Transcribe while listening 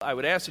I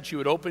would ask that you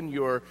would open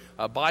your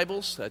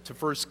Bibles to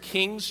 1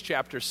 Kings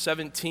chapter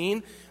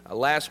 17.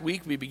 Last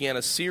week we began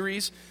a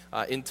series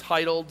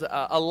entitled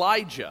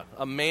Elijah,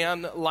 a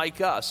man like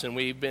us. And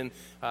we've been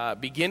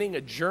beginning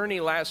a journey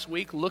last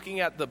week looking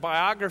at the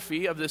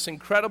biography of this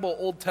incredible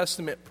Old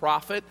Testament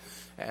prophet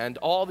and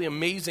all the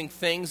amazing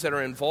things that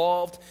are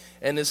involved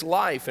in his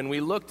life. And we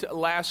looked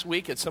last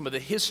week at some of the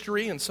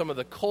history and some of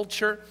the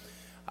culture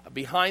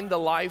behind the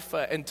life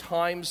and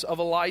times of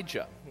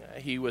Elijah.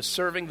 He was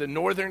serving the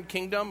northern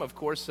kingdom. Of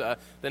course,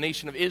 the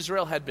nation of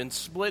Israel had been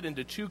split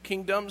into two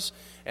kingdoms,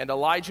 and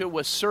Elijah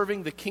was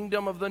serving the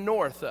kingdom of the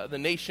north, the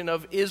nation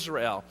of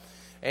Israel.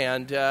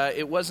 And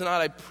it was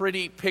not a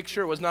pretty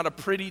picture. It was not a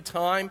pretty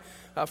time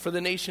for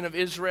the nation of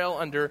Israel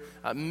under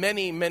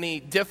many,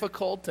 many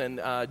difficult and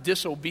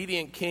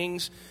disobedient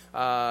kings.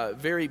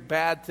 Very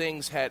bad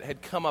things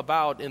had come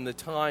about in the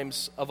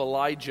times of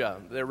Elijah.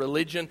 Their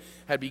religion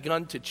had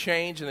begun to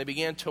change, and they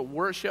began to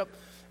worship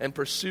and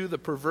pursue the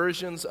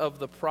perversions of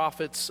the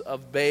prophets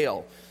of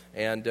Baal.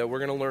 And we're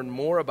going to learn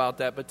more about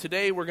that. But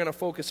today we're going to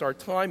focus our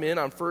time in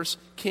on 1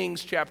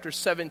 Kings chapter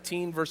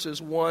 17,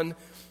 verses 1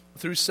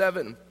 through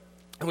 7.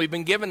 And we've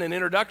been given an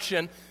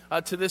introduction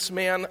to this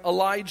man,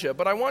 Elijah.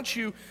 But I want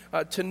you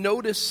to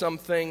notice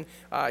something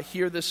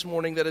here this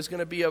morning that is going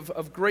to be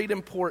of great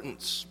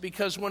importance.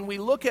 Because when we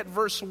look at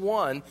verse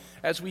 1,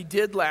 as we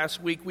did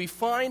last week, we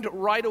find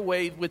right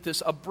away with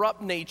this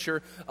abrupt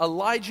nature,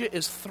 Elijah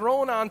is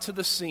thrown onto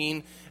the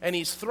scene, and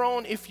he's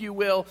thrown, if you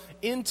will,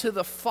 into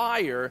the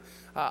fire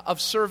of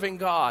serving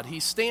God.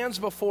 He stands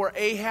before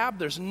Ahab.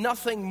 There's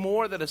nothing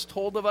more that is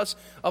told of us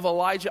of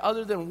Elijah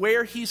other than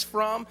where he's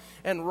from.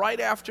 And right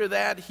after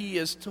that, he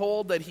is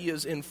told that he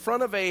is in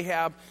front of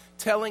Ahab,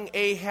 telling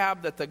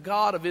Ahab that the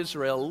God of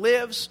Israel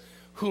lives,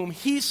 whom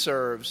he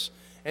serves.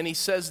 And he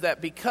says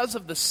that because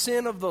of the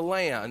sin of the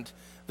land,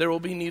 there will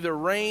be neither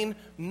rain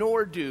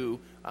nor dew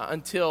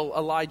until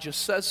Elijah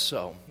says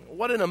so.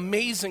 What an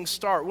amazing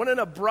start. What an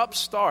abrupt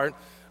start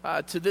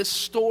to this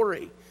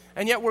story.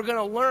 And yet we're going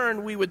to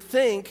learn, we would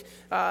think,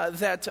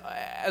 that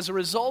as a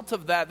result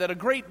of that a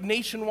great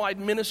nationwide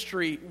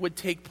ministry would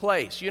take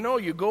place. You know,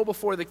 you go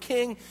before the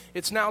king,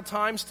 it's now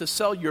times to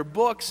sell your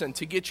books and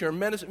to get your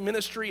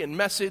ministry and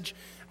message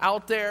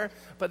out there.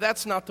 But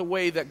that's not the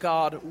way that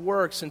God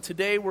works. And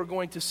today we're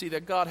going to see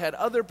that God had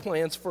other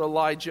plans for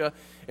Elijah.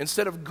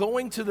 Instead of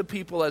going to the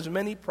people as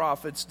many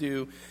prophets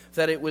do,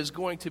 that it was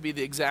going to be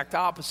the exact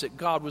opposite.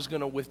 God was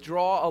going to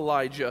withdraw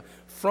Elijah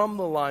from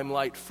the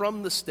limelight,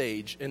 from the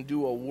stage, and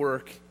do a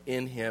work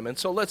in him. And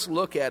so let's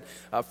look at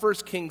 1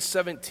 Kings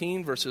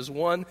 17, verses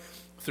 1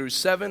 through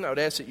 7. I would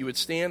ask that you would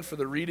stand for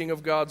the reading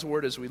of God's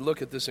word as we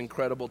look at this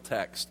incredible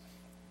text.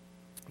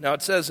 Now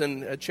it says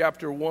in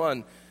chapter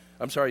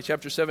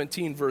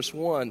 17, verse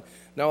 1,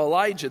 Now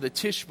Elijah the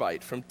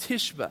Tishbite from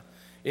Tishbe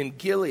in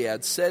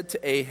Gilead said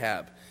to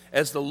Ahab,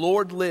 As the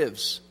Lord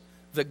lives,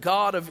 the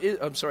God of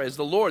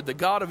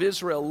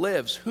Israel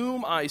lives,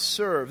 whom I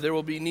serve, there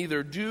will be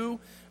neither dew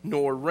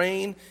nor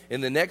rain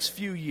in the next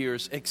few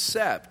years,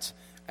 except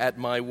at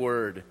my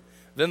word.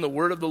 Then the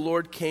word of the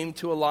Lord came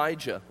to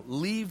Elijah,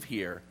 Leave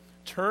here,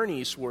 turn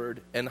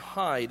eastward, and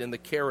hide in the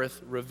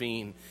Kerith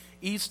ravine,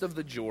 east of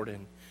the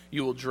Jordan.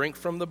 You will drink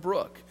from the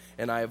brook,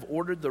 and I have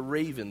ordered the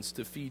ravens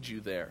to feed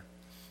you there.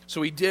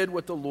 So he did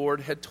what the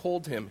Lord had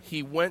told him.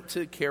 He went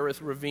to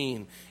Kerith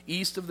ravine,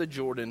 east of the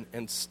Jordan,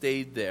 and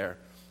stayed there.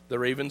 The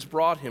ravens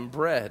brought him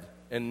bread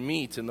and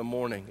meat in the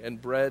morning,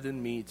 and bread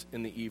and meat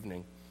in the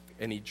evening,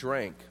 and he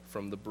drank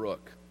from the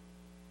brook.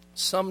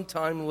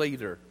 Sometime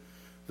later,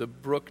 the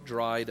brook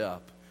dried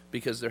up,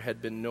 because there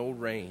had been no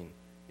rain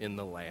in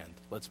the land.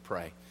 Let's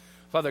pray.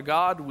 Father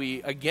God,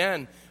 we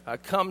again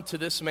come to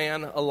this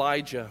man,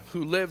 Elijah,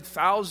 who lived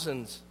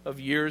thousands of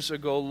years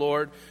ago,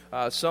 Lord,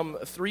 some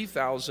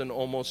 3,000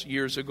 almost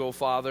years ago,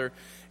 Father,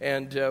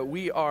 and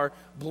we are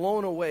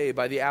blown away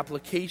by the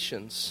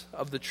applications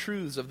of the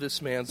truths of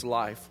this man's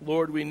life.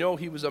 Lord, we know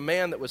he was a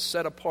man that was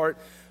set apart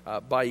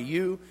by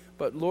you,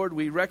 but Lord,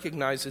 we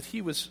recognize that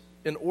he was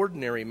an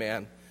ordinary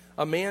man,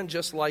 a man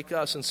just like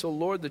us. And so,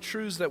 Lord, the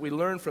truths that we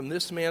learn from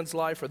this man's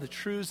life are the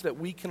truths that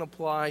we can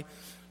apply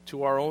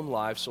to our own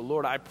lives. So,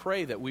 Lord, I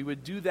pray that we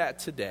would do that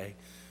today.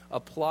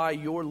 Apply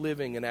your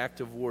living and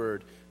active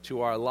word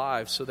to our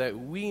lives so that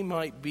we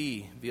might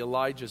be the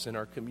Elijahs in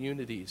our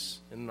communities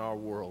and in our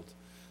world.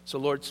 So,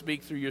 Lord,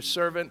 speak through your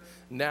servant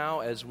now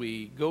as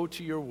we go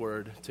to your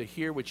word to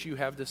hear what you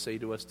have to say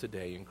to us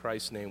today. In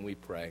Christ's name we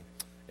pray.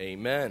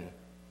 Amen.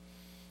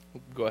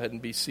 Go ahead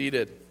and be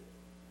seated.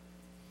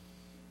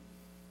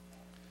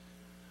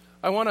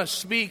 I want to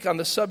speak on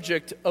the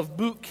subject of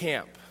boot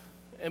camp.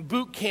 And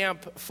boot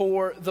camp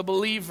for the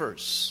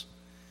believers.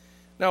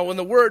 Now, when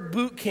the word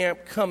boot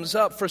camp comes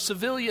up, for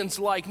civilians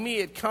like me,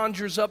 it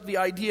conjures up the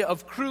idea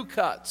of crew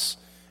cuts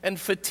and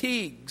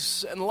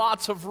fatigues and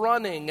lots of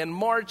running and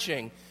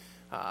marching.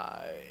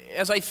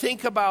 As I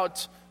think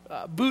about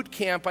boot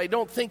camp, I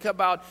don't think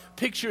about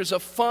pictures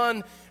of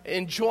fun,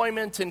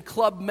 enjoyment, and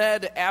Club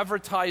Med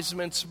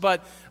advertisements,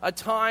 but a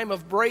time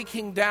of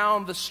breaking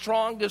down the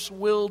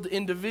strongest-willed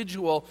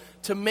individual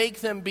to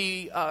make them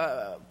be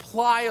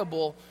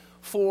pliable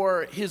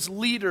for his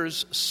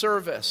leader's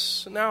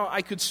service. Now,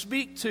 I could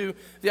speak to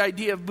the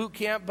idea of boot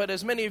camp, but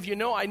as many of you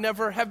know, I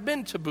never have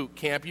been to boot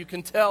camp. You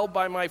can tell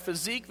by my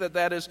physique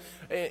that is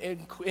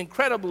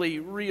incredibly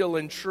real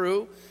and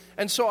true.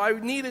 And so I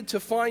needed to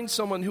find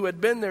someone who had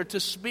been there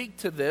to speak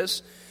to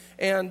this,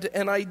 and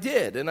I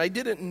did. And I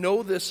didn't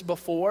know this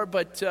before,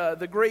 but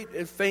the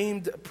great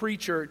famed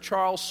preacher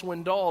Chuck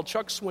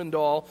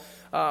Swindoll,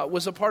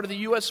 was a part of the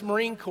U.S.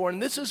 Marine Corps,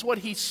 and this is what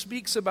he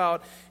speaks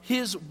about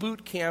his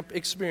boot camp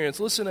experience.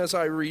 Listen as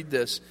I read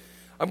this.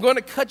 I'm going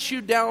to cut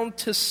you down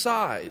to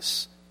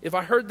size. If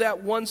I heard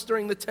that once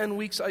during the 10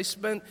 weeks I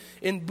spent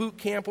in boot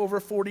camp over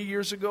 40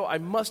 years ago, I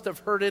must have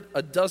heard it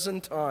a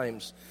dozen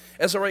times.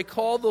 As I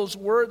recall, those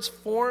words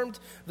formed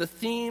the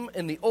theme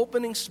in the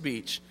opening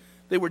speech.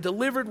 They were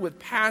delivered with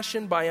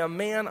passion by a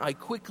man I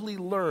quickly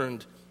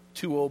learned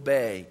to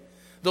obey.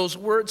 Those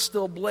words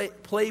still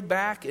play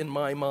back in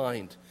my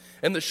mind,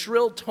 and the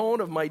shrill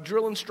tone of my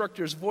drill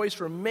instructor's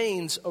voice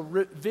remains a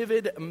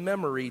vivid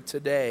memory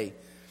today.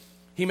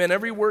 He meant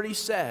every word he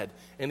said,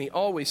 and he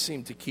always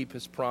seemed to keep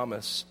his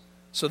promise.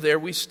 So there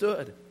we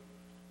stood,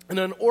 in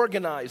an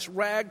organized,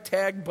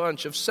 ragtag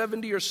bunch of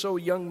 70 or so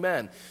young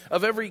men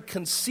of every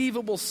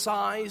conceivable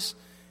size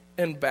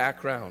and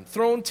background,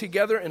 thrown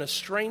together in a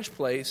strange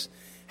place,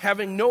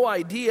 having no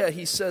idea,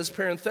 he says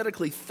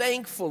parenthetically,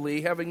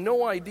 thankfully, having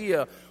no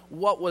idea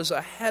what was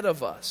ahead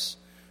of us.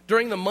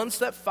 During the months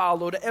that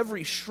followed,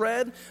 every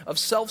shred of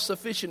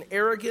self-sufficient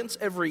arrogance,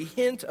 every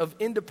hint of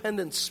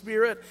independent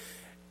spirit,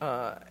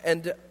 every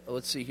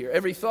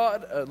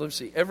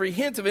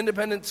hint of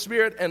independent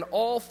spirit and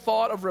all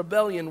thought of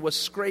rebellion was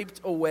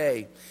scraped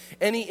away.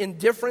 Any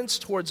indifference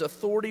towards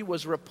authority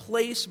was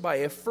replaced by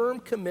a firm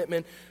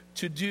commitment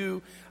to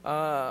do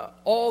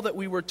all that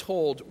we were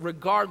told,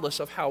 regardless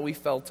of how we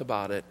felt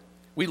about it.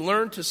 We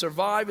learned to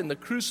survive in the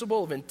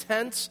crucible of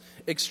intense,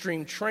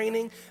 extreme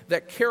training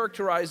that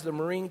characterized the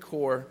Marine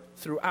Corps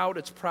throughout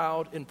its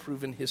proud and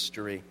proven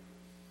history.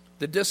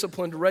 The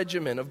disciplined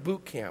regimen of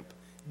boot camp,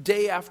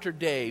 day after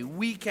day,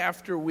 week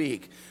after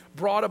week,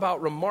 brought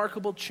about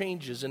remarkable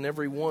changes in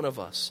every one of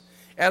us.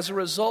 As a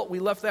result, we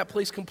left that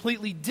place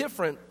completely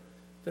different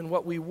than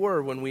what we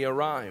were when we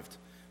arrived.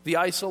 The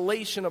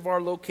isolation of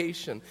our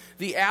location,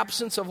 the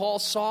absence of all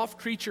soft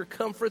creature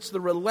comforts,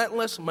 the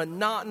relentless,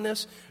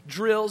 monotonous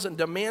drills and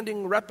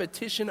demanding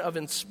repetition of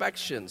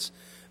inspections,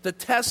 the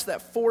tests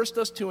that forced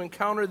us to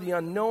encounter the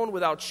unknown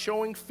without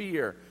showing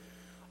fear,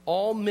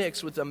 all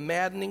mixed with the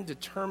maddening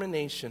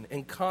determination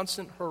and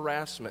constant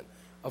harassment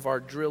of our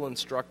drill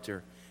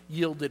instructor,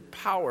 yielded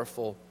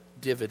powerful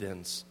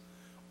dividends.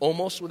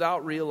 Almost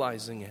without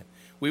realizing it,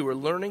 we were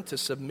learning to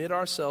submit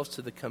ourselves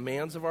to the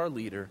commands of our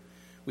leader.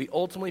 We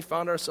ultimately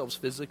found ourselves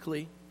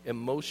physically,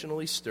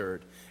 emotionally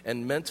stirred,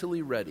 and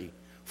mentally ready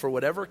for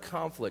whatever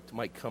conflict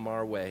might come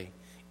our way,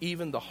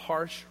 even the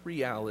harsh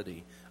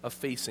reality of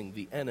facing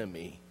the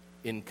enemy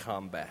in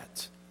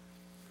combat.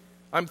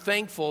 I'm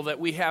thankful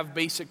that we have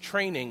basic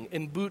training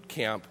in boot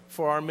camp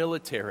for our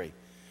military,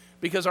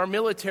 because our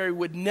military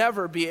would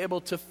never be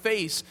able to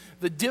face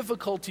the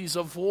difficulties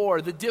of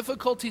war, the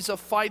difficulties of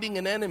fighting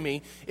an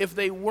enemy, if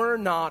they were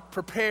not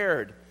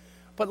prepared.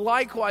 But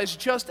likewise,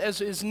 just as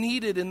is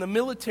needed in the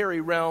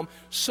military realm,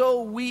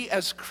 so we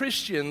as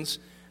Christians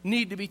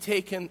need to be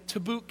taken to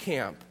boot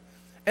camp.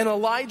 And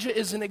Elijah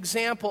is an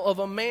example of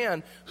a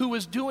man who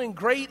was doing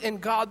great and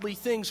godly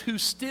things, who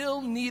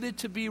still needed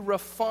to be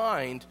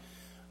refined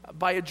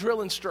by a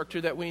drill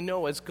instructor that we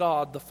know as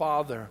God the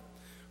Father,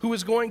 who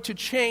is going to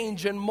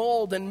change and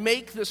mold and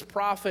make this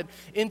prophet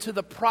into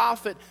the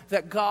prophet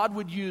that God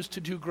would use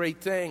to do great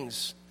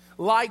things.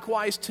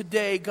 Likewise,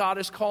 today, God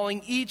is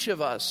calling each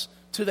of us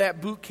to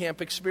that boot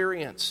camp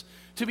experience,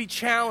 to be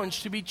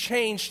challenged, to be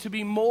changed, to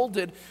be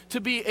molded, to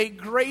be a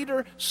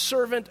greater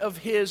servant of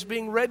His,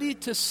 being ready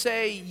to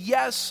say,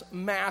 yes,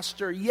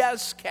 Master,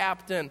 yes,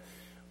 Captain,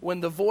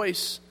 when the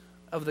voice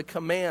of the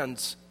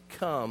commands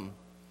come.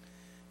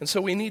 And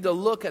so we need to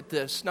look at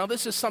this. Now,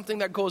 this is something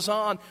that goes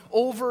on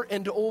over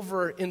and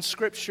over in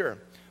Scripture.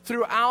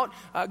 Throughout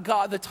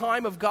the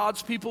time of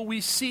God's people,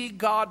 we see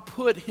God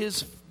put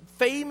His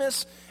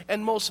famous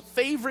and most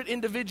favorite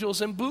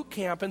individuals in boot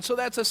camp. And so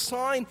that's a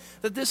sign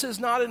that this is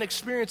not an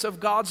experience of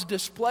God's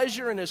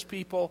displeasure in His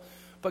people,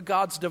 but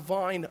God's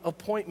divine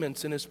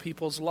appointments in His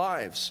people's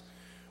lives.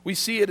 We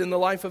see it in the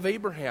life of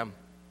Abraham,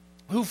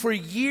 who for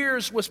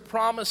years was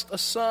promised a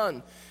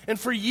son. And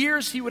for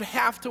years he would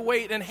have to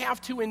wait and have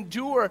to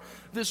endure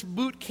this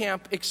boot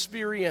camp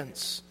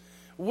experience,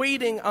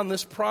 waiting on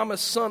this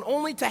promised son,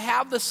 only to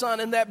have the son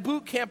and that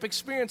boot camp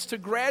experience to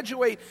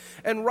graduate.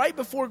 And right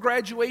before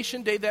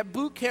graduation day, that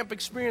boot camp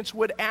experience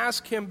would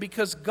ask him,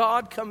 because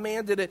God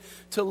commanded it,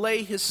 to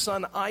lay his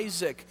son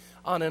Isaac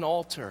on an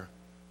altar.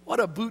 What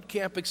a boot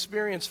camp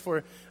experience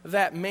for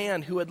that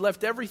man who had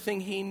left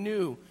everything he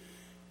knew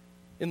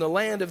in the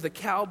land of the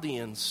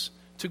Chaldeans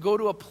to go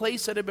to a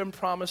place that had been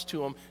promised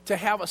to him, to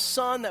have a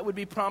son that would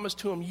be promised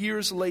to him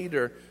years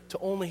later, to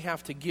only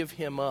have to give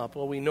him up.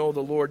 Well, we know the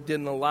Lord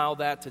didn't allow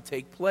that to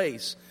take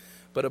place,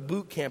 but a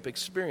boot camp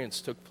experience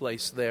took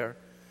place there.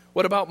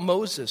 What about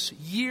Moses?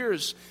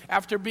 Years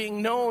after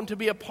being known to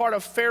be a part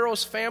of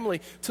Pharaoh's family,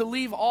 to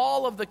leave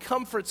all of the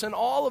comforts and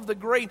all of the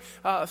great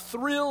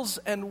thrills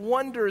and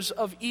wonders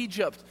of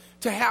Egypt,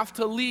 to have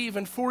to leave,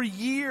 and for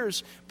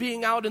years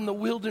being out in the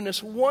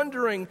wilderness,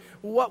 wondering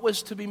what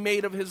was to be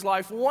made of his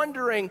life,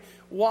 wondering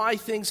why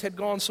things had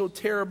gone so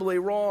terribly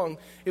wrong.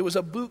 It was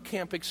a boot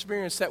camp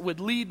experience that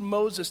would lead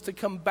Moses to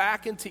come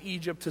back into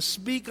Egypt, to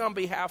speak on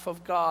behalf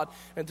of God,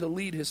 and to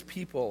lead his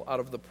people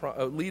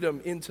lead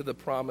them into the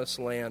promised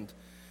land.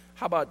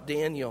 How about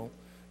Daniel?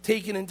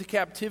 Taken into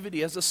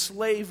captivity as a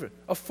slave,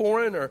 a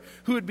foreigner,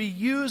 who would be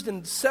used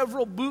in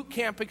several boot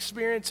camp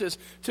experiences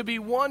to be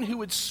one who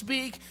would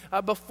speak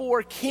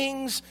before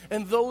kings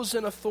and those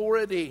in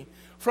authority.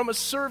 From a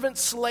servant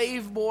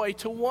slave boy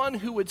to one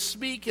who would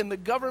speak in the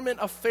government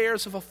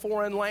affairs of a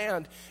foreign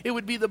land. It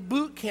would be the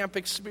boot camp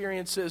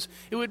experiences.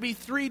 It would be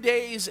 3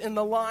 days in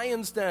the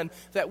lion's den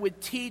that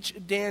would teach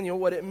Daniel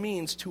what it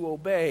means to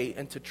obey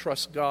and to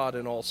trust God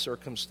in all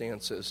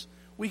circumstances.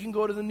 We can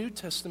go to the New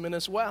Testament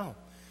as well.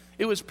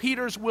 It was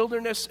Peter's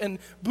wilderness and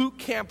boot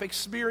camp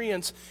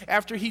experience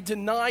after he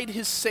denied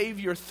his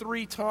Savior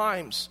 3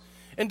 times.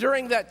 And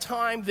during that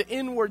time, the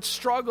inward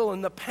struggle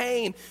and the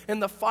pain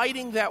and the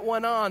fighting that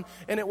went on.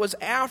 And it was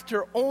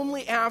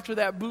only after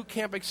that boot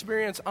camp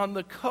experience on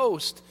the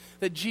coast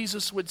that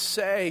Jesus would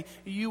say,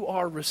 "You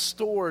are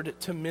restored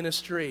to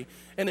ministry."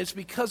 And it's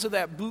because of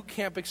that boot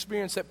camp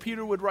experience that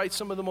Peter would write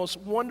some of the most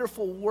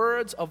wonderful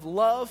words of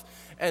love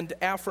and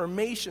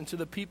affirmation to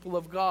the people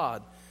of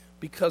God,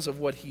 because of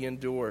what he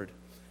endured.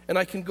 And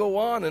I can go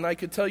on and I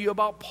could tell you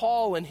about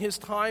Paul and his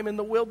time in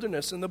the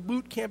wilderness and the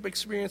boot camp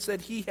experience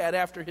that he had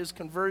after his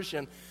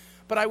conversion.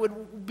 But I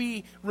would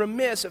be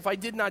remiss if I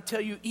did not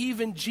tell you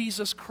even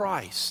Jesus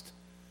Christ,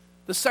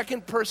 the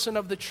second person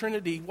of the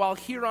Trinity, while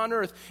here on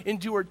earth,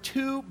 endured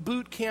 2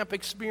 boot camp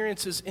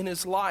experiences in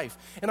his life.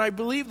 And I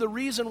believe the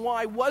reason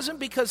why wasn't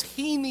because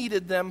he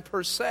needed them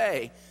per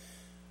se,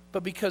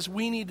 but because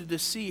we needed to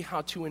see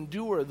how to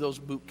endure those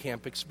boot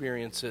camp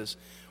experiences.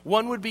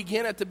 One would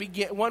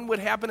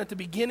happen at the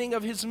beginning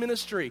of his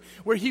ministry,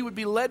 where he would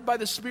be led by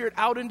the Spirit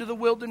out into the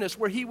wilderness,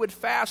 where he would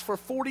fast for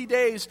 40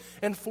 days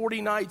and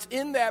 40 nights.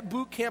 In that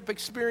boot camp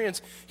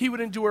experience, he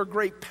would endure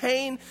great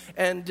pain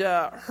and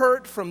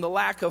hurt from the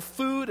lack of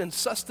food and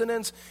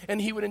sustenance, and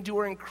he would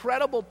endure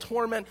incredible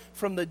torment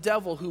from the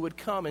devil who would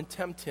come and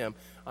tempt him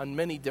on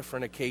many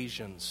different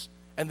occasions.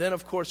 And then,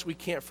 of course, we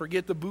can't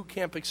forget the boot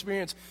camp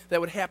experience that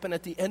would happen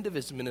at the end of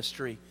his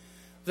ministry.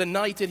 The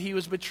night that he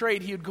was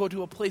betrayed, he would go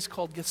to a place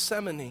called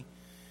Gethsemane.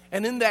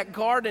 And in that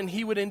garden,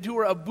 he would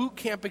endure a boot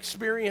camp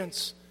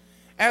experience,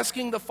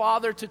 asking the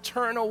Father to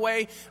turn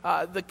away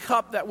the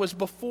cup that was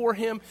before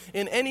him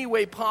in any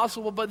way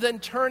possible, but then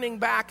turning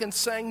back and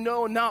saying,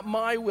 "No, not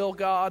my will,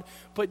 God,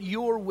 but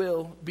your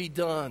will be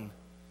done."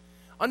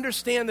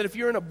 Understand that if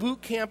you're in a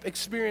boot camp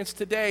experience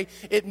today,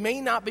 it may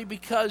not be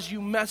because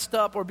you messed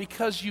up or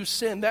because you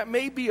sinned. That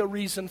may be a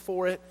reason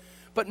for it.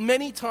 But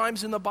many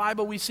times in the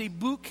Bible, we see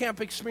boot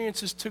camp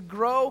experiences to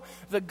grow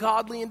the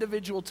godly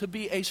individual to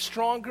be a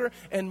stronger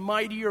and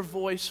mightier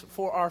voice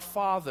for our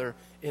Father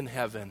in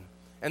heaven.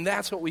 And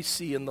that's what we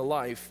see in the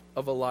life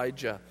of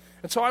Elijah.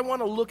 And so I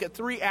want to look at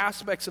 3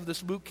 aspects of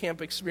this boot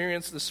camp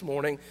experience this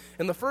morning.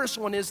 And the first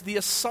one is the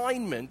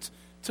assignment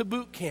to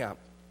boot camp.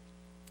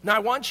 Now, I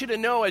want you to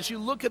know, as you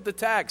look at the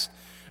text,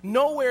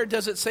 nowhere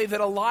does it say that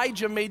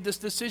Elijah made this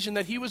decision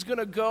that he was going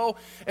to go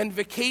and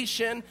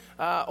vacation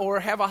or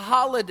have a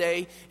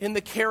holiday in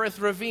the Kerith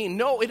Ravine.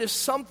 No, it is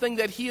something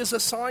that he is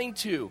assigned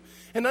to.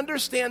 And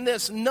understand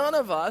this, none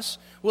of us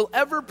will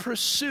ever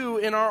pursue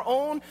in our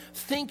own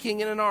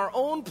thinking and in our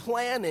own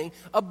planning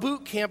a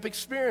boot camp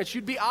experience.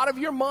 You'd be out of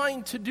your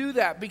mind to do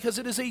that because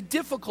it is a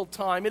difficult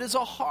time. It is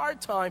a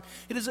hard time.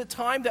 It is a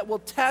time that will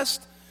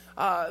test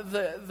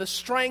the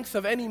strength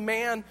of any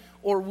man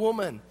or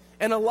woman.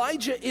 And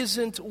Elijah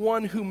isn't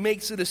one who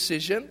makes a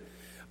decision,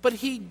 but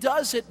he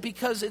does it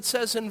because it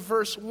says in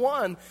verse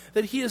 1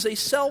 that he is a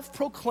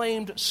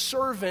self-proclaimed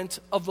servant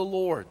of the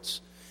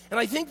Lord's. And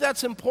I think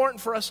that's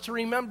important for us to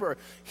remember.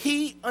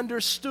 He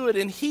understood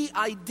and he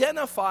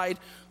identified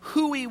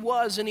who he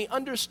was, and he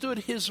understood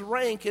his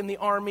rank in the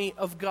army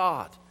of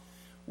God.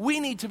 We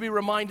need to be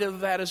reminded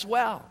of that as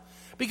well.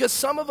 Because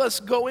some of us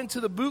go into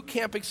the boot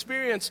camp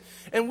experience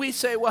and we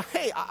say, well,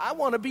 hey, I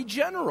want to be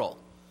general.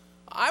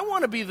 I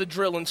want to be the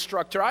drill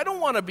instructor. I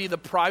don't want to be the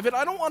private.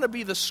 I don't want to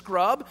be the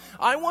scrub.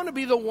 I want to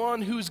be the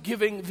one who's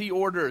giving the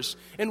orders.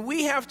 And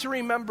we have to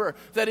remember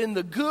that in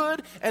the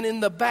good and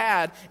in the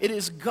bad, it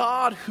is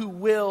God who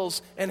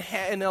wills and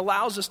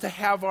allows us to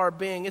have our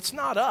being. It's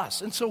not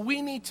us. And so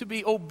we need to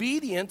be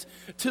obedient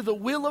to the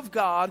will of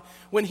God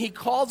when he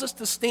calls us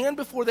to stand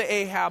before the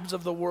Ahabs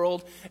of the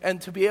world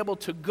and to be able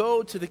to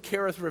go to the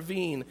Kerith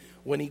Ravine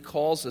when he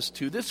calls us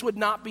to. This would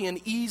not be an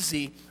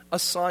easy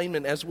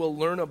assignment, as we'll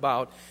learn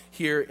about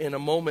here in a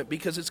moment,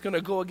 because it's going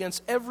to go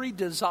against every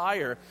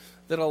desire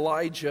that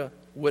Elijah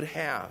would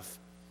have.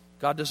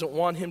 God doesn't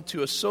want him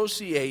to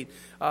associate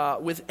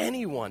with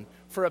anyone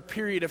for a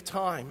period of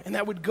time, and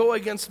that would go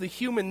against the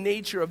human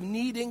nature of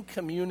needing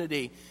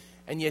community,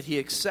 and yet he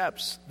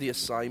accepts the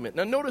assignment.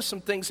 Now notice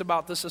some things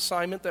about this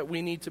assignment that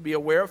we need to be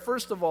aware of.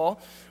 First of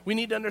all, we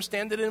need to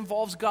understand that it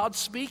involves God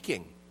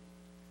speaking.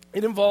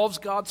 It involves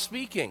God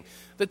speaking.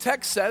 The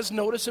text says,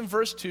 notice in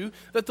verse 2,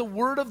 that the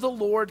word of the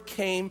Lord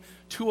came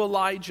to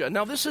Elijah.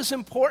 Now this is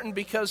important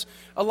because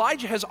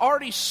Elijah has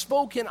already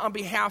spoken on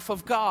behalf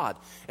of God.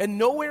 And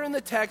nowhere in the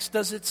text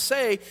does it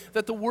say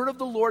that the word of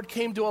the Lord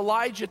came to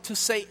Elijah to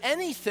say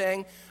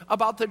anything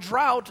about the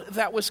drought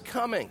that was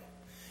coming.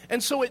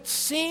 And so it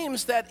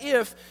seems that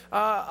if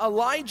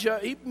Elijah,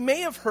 he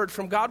may have heard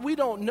from God, we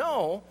don't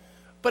know,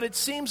 but it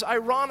seems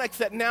ironic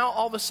that now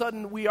all of a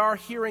sudden we are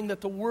hearing that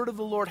the word of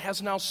the Lord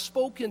has now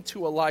spoken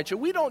to Elijah.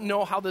 We don't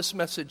know how this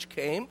message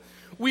came.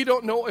 We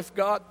don't know if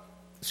God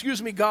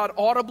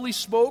audibly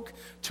spoke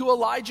to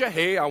Elijah,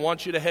 hey, I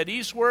want you to head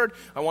eastward.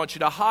 I want you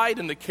to hide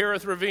in the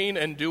Kerith ravine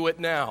and do it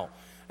now.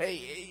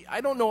 Hey,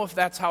 I don't know if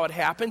that's how it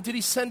happened. Did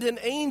he send an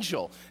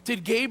angel?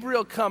 Did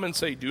Gabriel come and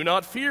say, do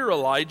not fear,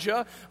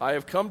 Elijah. I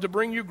have come to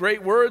bring you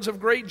great words of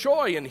great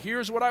joy, and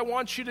here's what I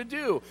want you to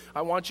do.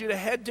 I want you to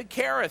head to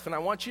Kerith, and I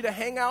want you to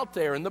hang out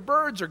there, and the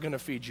birds are going to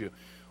feed you.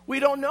 We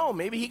don't know.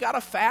 Maybe he got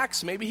a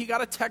fax. Maybe he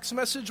got a text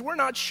message. We're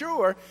not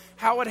sure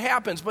how it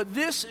happens. But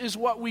this is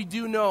what we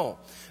do know,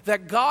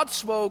 that God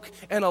spoke,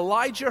 and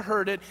Elijah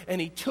heard it,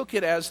 and he took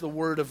it as the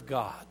word of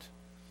God.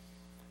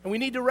 And we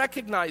need to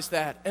recognize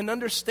that and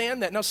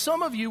understand that. Now,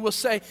 some of you will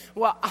say,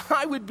 well,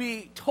 I would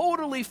be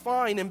totally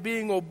fine in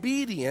being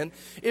obedient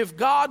if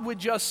God would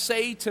just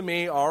say to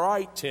me, all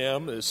right,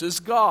 Tim, this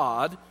is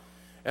God,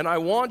 and I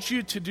want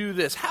you to do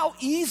this. How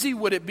easy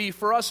would it be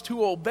for us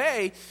to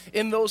obey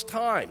in those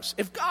times?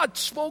 If God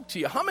spoke to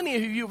you, how many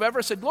of you have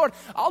ever said, Lord,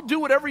 I'll do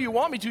whatever you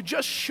want me to,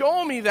 just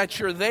show me that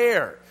you're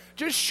there.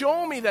 Just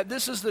show me that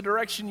this is the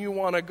direction you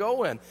want to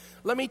go in.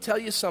 Let me tell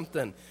you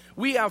something.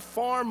 We have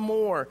far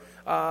more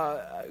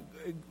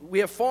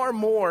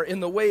in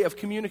the way of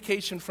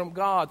communication from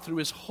God through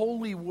his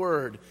holy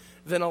word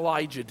than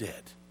Elijah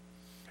did.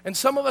 And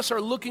some of us are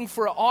looking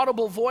for an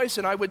audible voice,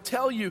 and I would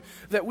tell you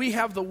that we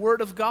have the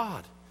word of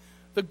God,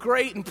 the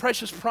great and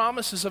precious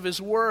promises of his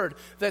word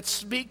that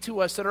speak to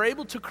us, that are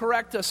able to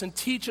correct us and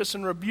teach us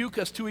and rebuke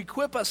us, to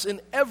equip us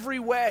in every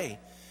way.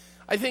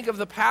 I think of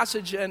the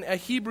passage in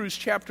Hebrews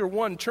chapter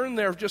 1. Turn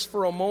there just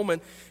for a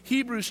moment.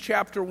 Hebrews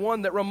chapter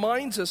 1, that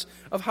reminds us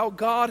of how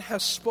God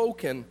has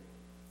spoken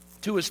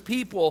to his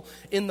people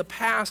in the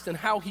past and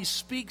how he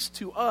speaks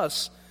to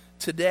us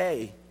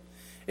today.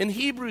 In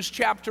Hebrews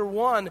chapter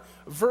 1,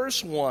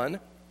 verse 1,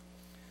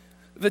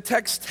 the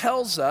text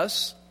tells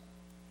us,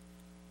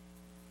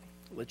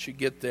 I'll let you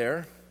get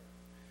there.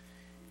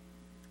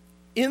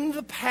 In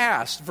the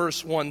past,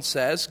 verse 1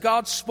 says,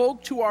 God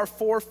spoke to our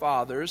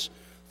forefathers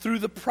through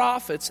the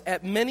prophets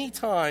at many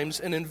times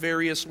and in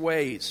various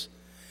ways.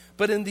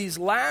 But in these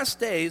last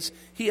days,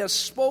 he has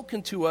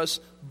spoken to us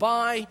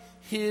by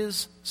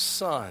his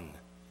Son.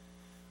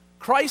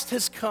 Christ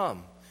has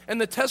come, and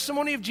the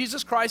testimony of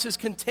Jesus Christ is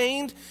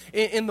contained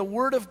in the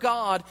Word of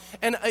God.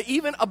 And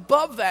even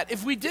above that,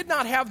 if we did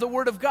not have the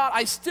Word of God,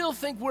 I still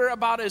think we're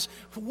about as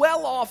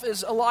well off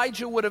as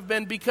Elijah would have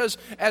been, because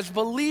as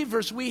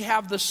believers, we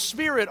have the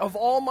Spirit of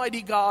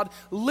Almighty God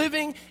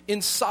living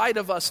inside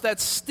of us, that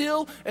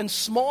still and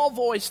small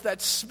voice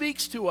that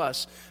speaks to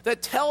us,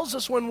 that tells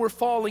us when we're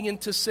falling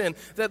into sin,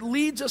 that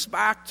leads us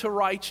back to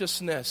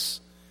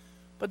righteousness.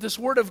 But this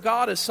Word of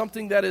God is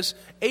something that is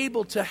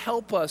able to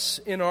help us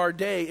in our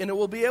day, and it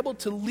will be able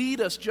to lead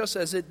us just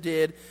as it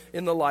did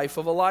in the life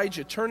of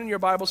Elijah. Turn in your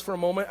Bibles for a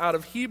moment out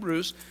of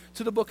Hebrews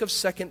to the book of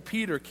 2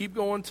 Peter. Keep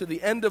going to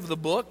the end of the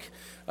book,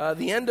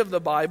 the end of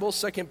the Bible.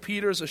 2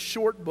 Peter is a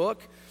short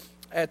book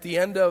at the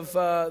end of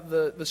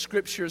the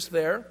scriptures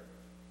there.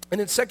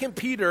 And in 2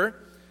 Peter,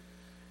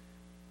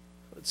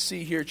 let's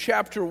see here,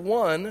 chapter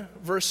 1,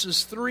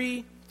 verses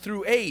 3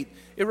 through 8,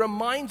 it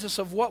reminds us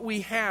of what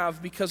we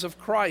have because of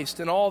Christ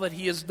and all that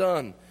he has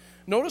done.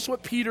 Notice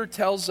what Peter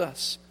tells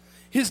us.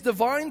 His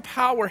divine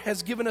power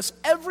has given us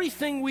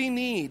everything we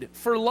need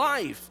for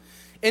life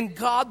and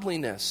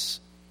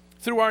godliness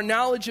through our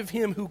knowledge of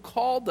him who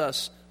called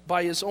us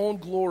by his own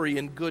glory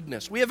and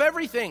goodness. We have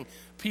everything,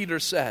 Peter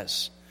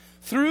says.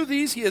 Through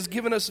these he has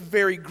given us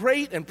very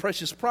great and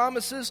precious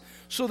promises,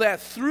 so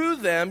that through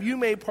them you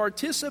may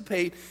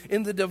participate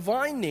in the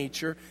divine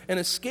nature and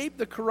escape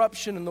the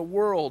corruption in the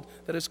world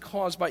that is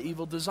caused by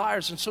evil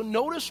desires. And so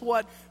notice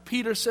what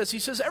Peter says. He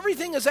says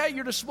everything is at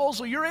your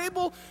disposal. You're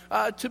able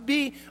to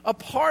be a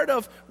part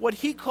of what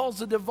he calls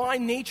the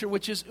divine nature,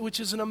 which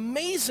is an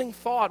amazing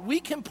thought.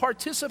 We can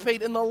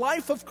participate in the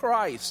life of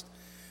Christ.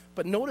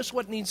 But notice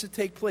what needs to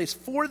take place.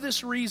 For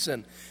this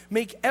reason,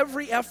 make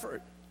every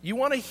effort You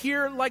want to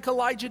hear like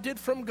Elijah did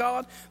from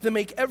God? Then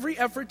make every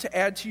effort to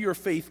add to your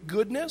faith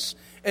goodness,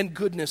 and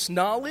goodness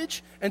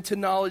knowledge, and to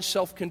knowledge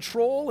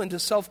self-control, and to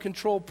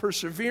self-control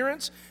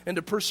perseverance, and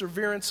to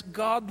perseverance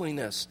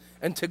godliness,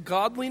 and to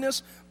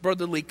godliness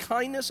brotherly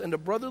kindness, and to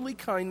brotherly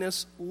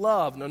kindness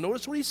love. Now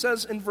notice what he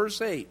says in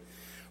verse 8.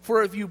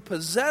 For if you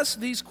possess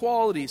these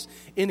qualities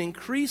in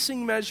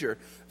increasing measure,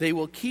 they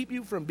will keep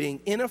you from being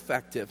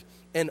ineffective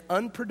and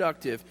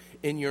unproductive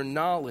in your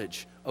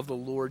knowledge of the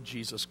Lord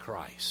Jesus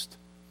Christ.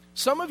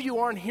 Some of you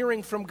aren't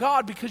hearing from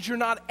God because you're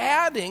not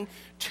adding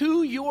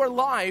to your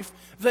life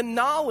the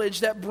knowledge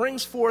that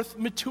brings forth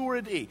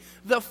maturity,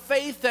 the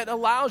faith that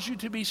allows you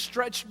to be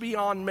stretched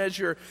beyond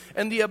measure,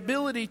 and the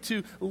ability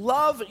to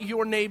love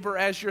your neighbor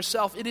as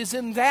yourself. It is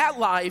in that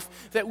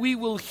life that we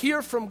will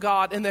hear from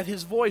God and that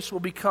his voice will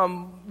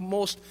become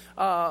most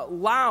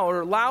loud,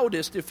 or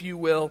loudest, if you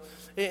will,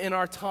 in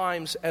our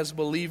times as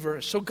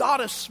believers. So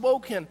God has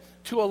spoken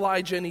to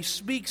Elijah, and he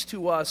speaks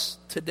to us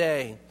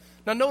today.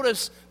 Now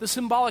notice the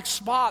symbolic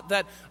spot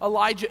that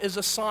Elijah is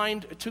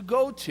assigned to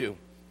go to,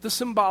 the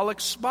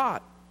symbolic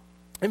spot.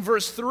 In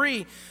verse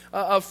 3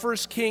 of 1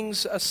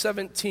 Kings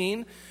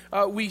 17,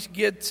 we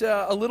get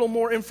a little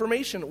more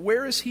information.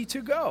 Where is he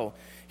to go?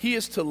 He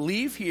is to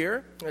leave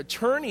here,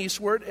 turn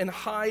eastward, and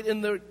hide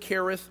in the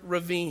Kerith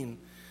ravine.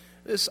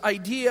 This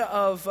idea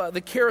of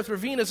the Kerith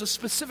ravine is a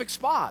specific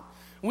spot.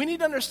 We need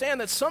to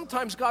understand that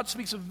sometimes God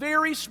speaks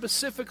very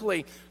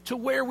specifically to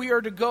where we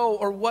are to go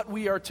or what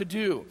we are to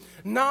do.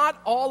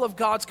 Not all of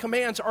God's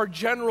commands are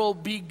general: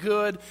 be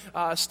good,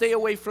 stay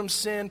away from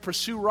sin,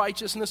 pursue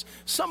righteousness.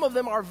 Some of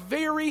them are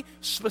very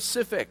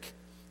specific,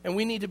 and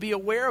we need to be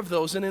aware of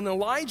those. And in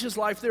Elijah's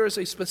life, there is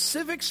a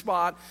specific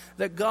spot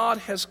that God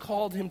has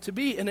called him to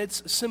be, and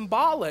it's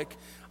symbolic,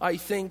 I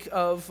think,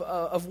 of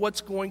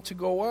what's going to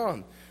go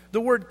on.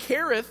 The word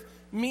Kerith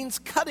means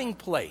cutting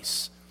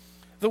place.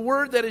 The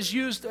word that is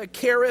used,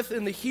 kerith,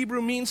 in the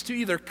Hebrew means to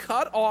either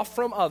cut off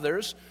from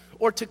others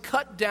or to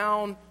cut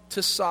down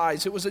to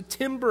size. It was a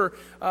timber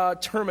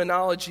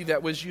terminology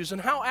that was used. And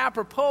how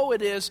apropos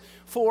it is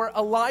for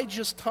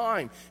Elijah's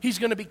time. He's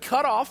going to be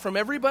cut off from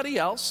everybody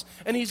else,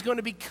 and he's going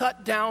to be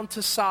cut down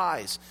to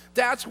size.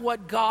 That's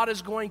what God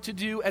is going to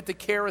do at the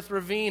Kerith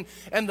ravine.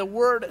 And the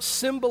word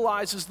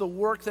symbolizes the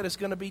work that is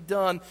going to be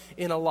done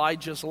in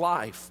Elijah's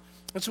life.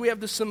 And so we have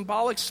the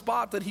symbolic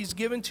spot that he's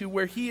given to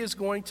where he is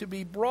going to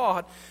be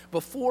brought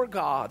before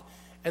God,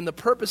 and the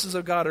purposes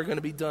of God are going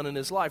to be done in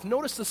his life.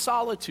 Notice the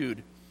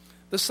solitude.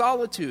 The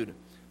solitude.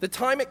 The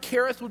time at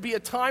Kerith would be a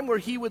time where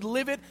he would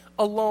live it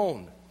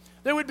alone.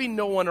 There would be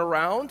no one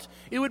around.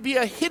 It would be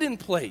a hidden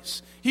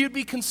place. He would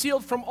be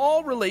concealed from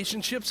all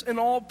relationships and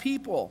all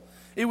people.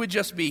 It would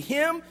just be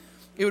him.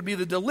 It would be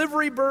the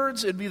delivery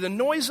birds. It would be the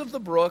noise of the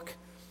brook.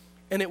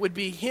 And it would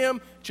be him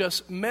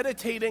just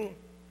meditating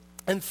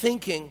and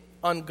thinking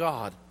on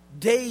God,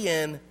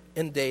 day in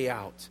and day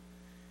out.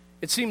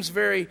 It seems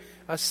very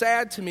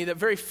sad to me that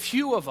very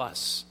few of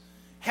us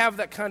have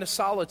that kind of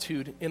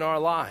solitude in our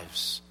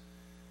lives.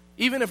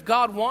 Even if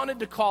God wanted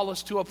to call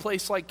us to a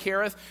place like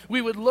Kerith,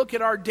 we would look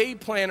at our day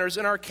planners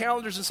and our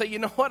calendars and say, you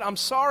know what, I'm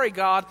sorry,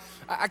 God,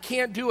 I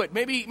can't do it.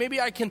 Maybe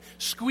I can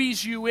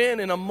squeeze you in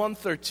a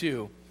month or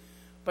two.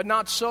 But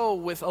not so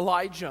with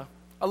Elijah.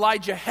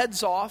 Elijah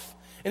heads off,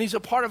 and he's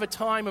a part of a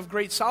time of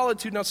great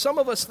solitude. Now, some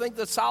of us think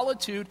that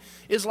solitude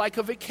is like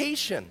a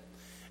vacation.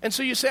 And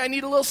so you say, I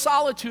need a little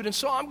solitude, and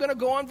so I'm going to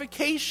go on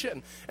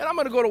vacation. And I'm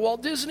going to go to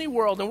Walt Disney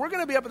World, and we're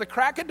going to be up at the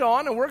crack of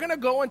dawn, and we're going to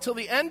go until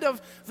the end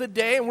of the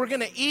day, and we're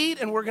going to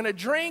eat, and we're going to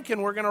drink,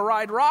 and we're going to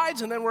ride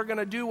rides, and then we're going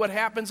to do what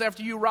happens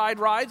after you ride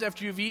rides,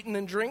 after you've eaten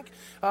and drank,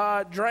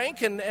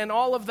 and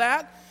all of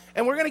that.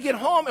 And we're going to get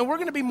home, and we're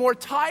going to be more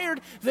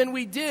tired than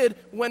we did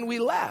when we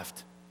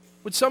left.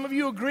 Would some of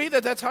you agree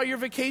that that's how your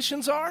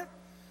vacations are?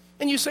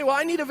 And you say, well,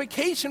 I need a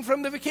vacation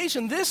from the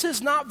vacation. This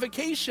is not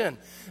vacation.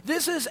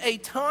 This is a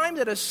time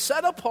that is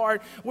set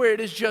apart where it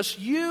is just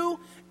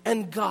you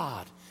and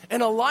God.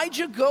 And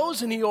Elijah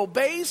goes and he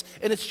obeys,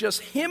 and it's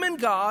just him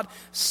and God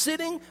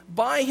sitting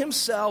by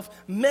himself,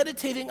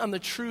 meditating on the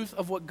truth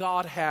of what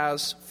God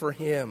has for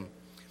him.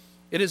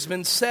 It has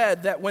been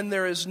said that when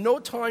there is no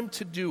time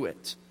to do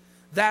it,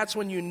 that's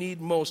when you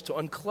need most to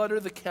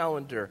unclutter the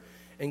calendar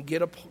and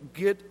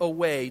get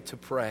away to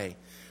pray.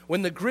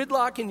 When the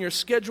gridlock in your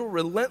schedule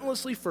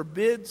relentlessly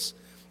forbids,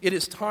 it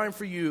is time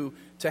for you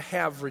to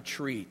have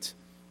retreat.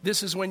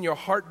 This is when your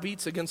heart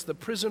beats against the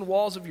prison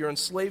walls of your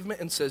enslavement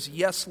and says,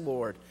 yes,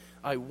 Lord,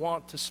 I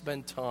want to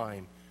spend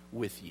time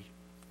with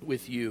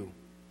you.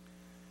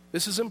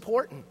 This is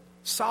important.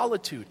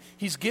 Solitude.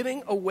 He's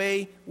getting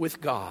away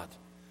with God.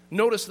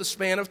 Notice the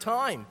span of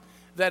time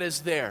that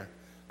is there.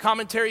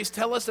 Commentaries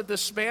tell us that the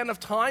span of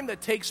time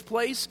that takes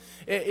place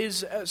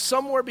is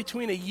somewhere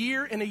between a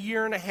year and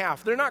a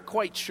half. They're not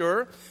quite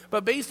sure,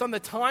 but based on the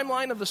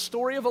timeline of the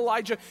story of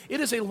Elijah, it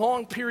is a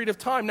long period of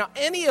time. Now,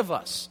 any of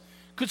us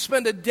could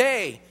spend a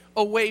day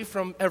away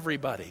from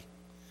everybody.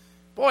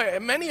 Boy,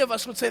 many of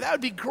us would say that would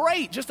be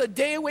great, just a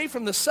day away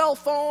from the cell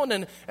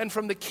phone and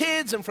from the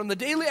kids and from the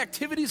daily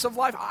activities of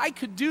life. I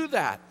could do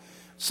that.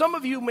 Some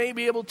of you may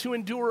be able to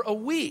endure a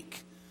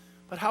week,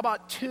 but how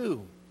about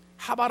 2?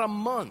 How about a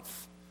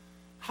month?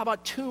 How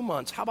about 2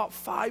 months? How about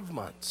 5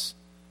 months?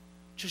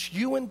 Just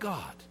you and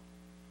God.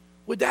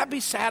 Would that be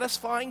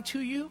satisfying to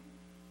you?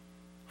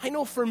 I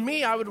know for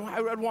me, I would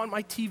want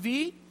my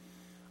TV.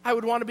 I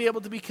would want to be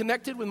able to be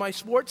connected with my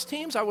sports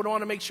teams. I would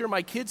want to make sure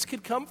my kids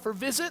could come for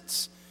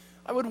visits.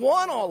 I would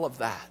want all of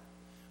that.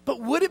 But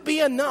would it be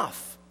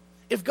enough?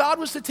 If God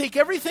was to take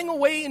everything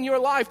away in your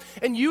life,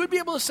 and you would be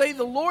able to say,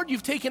 the Lord,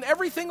 you've taken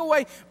everything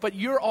away, but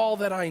you're all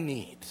that I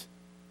need.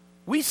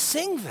 We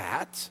sing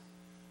that,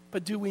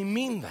 but do we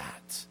mean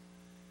that?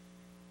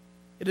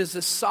 It is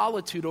this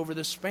solitude over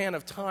the span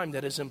of time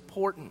that is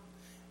important,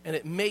 and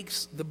it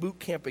makes the boot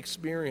camp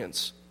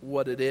experience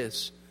what it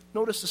is.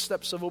 Notice the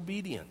steps of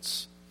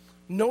obedience.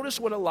 Notice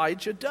what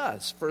Elijah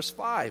does. Verse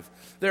 5.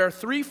 There are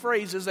 3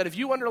 phrases that if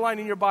you underline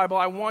in your Bible,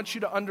 I want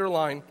you to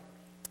underline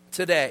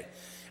today.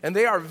 And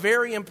they are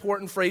very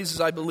important phrases,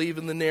 I believe,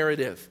 in the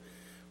narrative.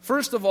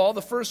 First of all,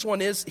 the first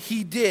one is,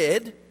 he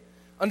did.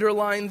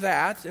 Underline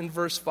that in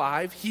verse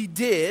 5. He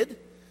did.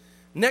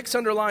 Next,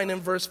 underline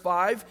in verse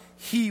 5,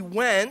 he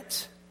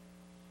went.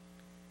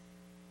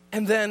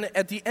 And then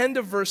at the end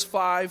of verse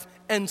 5,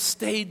 and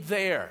stayed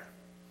there.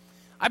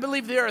 I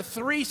believe there are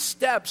 3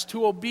 steps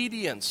to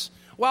obedience.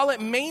 While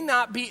it may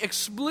not be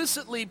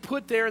explicitly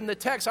put there in the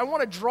text, I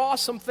want to draw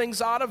some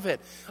things out of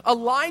it.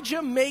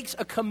 Elijah makes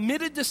a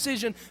committed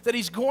decision that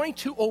he's going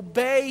to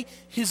obey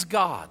his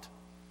God.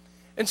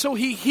 And so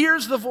he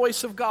hears the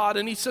voice of God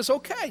and he says,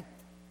 okay,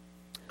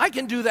 I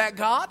can do that,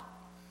 God.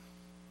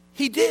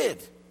 He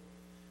did.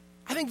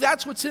 I think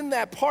that's what's in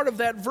that part of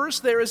that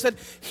verse there, is that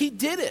he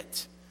did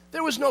it.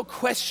 There was no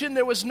question,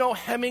 there was no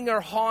hemming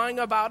or hawing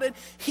about it.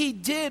 He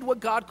did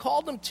what God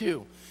called him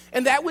to.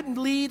 And that would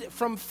lead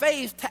from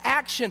faith to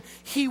action.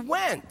 He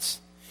went.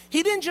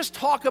 He didn't just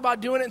talk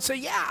about doing it and say,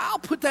 yeah, I'll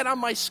put that on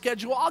my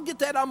schedule. I'll get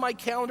that on my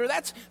calendar.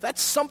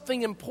 That's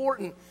something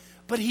important.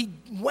 But he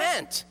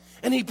went,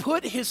 and he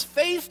put his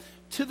faith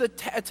to the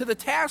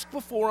task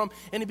before him,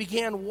 and he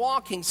began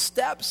walking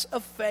steps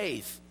of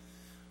faith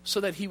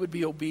so that he would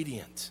be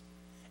obedient.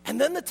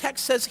 And then the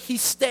text says he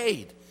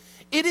stayed.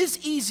 It is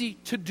easy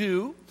to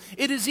do.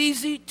 It is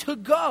easy to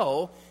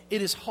go.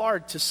 It is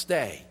hard to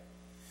stay.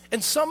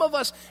 And some of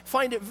us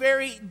find it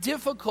very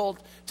difficult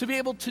to be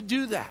able to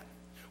do that.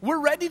 We're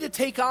ready to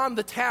take on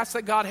the task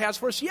that God has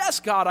for us.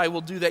 Yes, God, I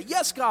will do that.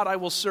 Yes, God, I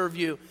will serve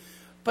you.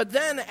 But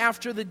then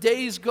after the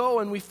days go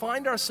and we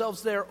find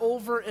ourselves there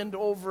over and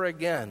over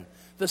again,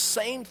 the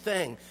same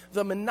thing,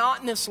 the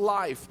monotonous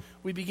life,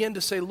 we begin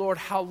to say, Lord,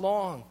 how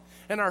long?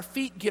 And our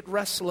feet get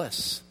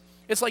restless.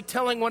 It's like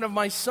telling one of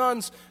my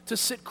sons to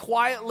sit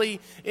quietly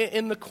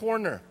in the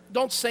corner.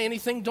 Don't say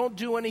anything, don't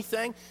do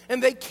anything.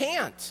 And they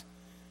can't.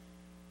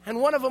 And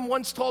one of them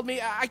once told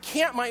me, I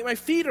can't, my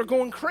feet are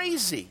going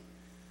crazy.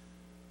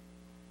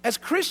 As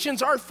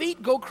Christians, our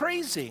feet go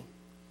crazy.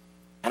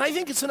 And I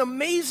think it's an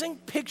amazing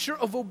picture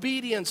of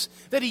obedience,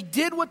 that he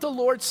did what the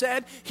Lord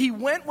said, he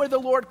went where the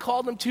Lord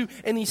called him to,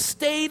 and he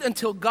stayed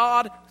until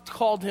God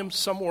called him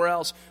somewhere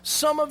else.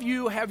 Some of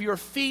you have your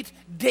feet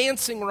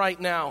dancing right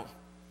now,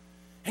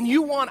 and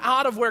you want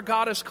out of where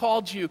God has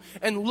called you.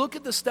 And look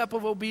at the step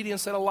of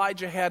obedience that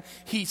Elijah had.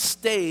 He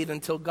stayed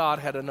until God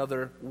had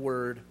another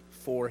word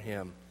for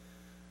him.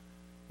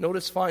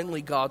 Notice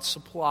finally God's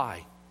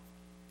supply.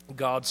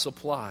 God's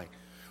supply.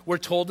 We're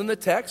told in the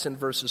text in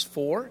verses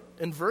 4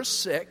 and verse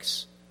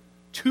 6,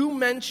 2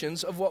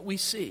 mentions of what we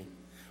see.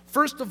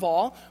 First of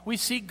all, we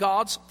see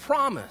God's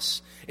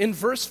promise. In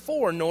verse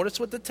 4, notice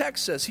what the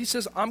text says. He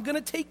says, I'm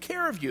going to take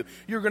care of you.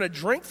 You're going to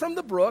drink from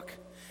the brook,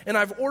 and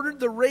I've ordered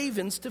the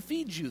ravens to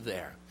feed you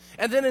there.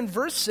 And then in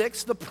verse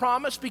 6, the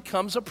promise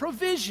becomes a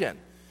provision.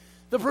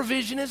 The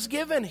provision is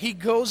given. He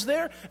goes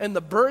there, and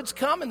the birds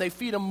come, and they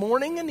feed him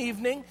morning and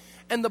evening,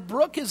 and the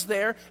brook is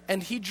there,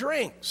 and he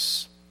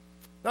drinks.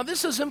 Now,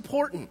 this is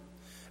important,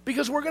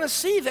 because we're going to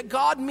see that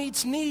God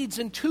meets needs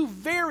in 2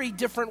 very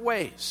different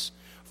ways.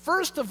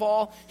 First of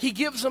all, he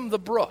gives them the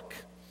brook.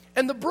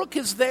 And the brook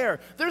is there.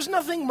 There's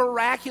nothing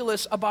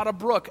miraculous about a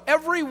brook.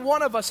 Every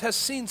one of us has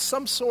seen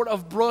some sort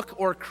of brook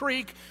or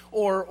creek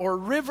or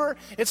river.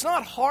 It's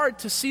not hard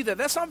to see that.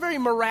 That's not very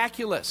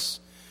miraculous.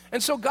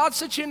 And so God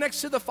sits you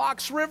next to the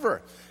Fox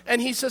River.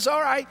 And he says,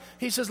 all right.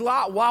 He says,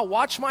 wow,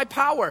 watch my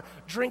power.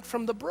 Drink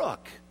from the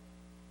brook.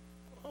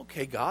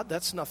 Okay, God,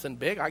 that's nothing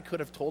big. I could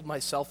have told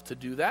myself to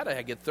do that.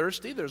 I get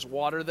thirsty. There's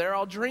water there.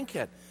 I'll drink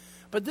it.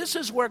 But this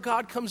is where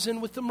God comes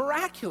in with the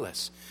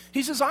miraculous.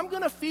 He says, I'm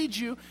going to feed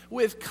you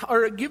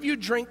or give you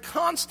drink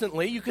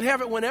constantly. You can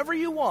have it whenever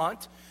you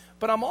want,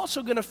 but I'm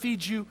also going to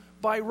feed you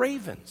by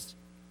ravens.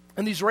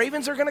 And these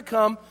ravens are going to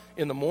come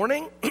in the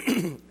morning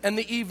and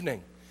the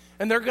evening,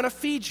 and they're going to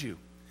feed you.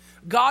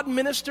 God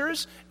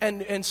ministers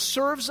and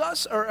serves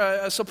us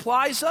or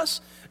supplies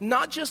us,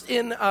 not just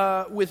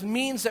with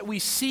means that we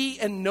see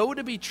and know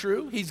to be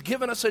true. He's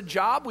given us a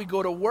job, we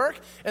go to work,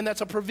 and that's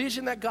a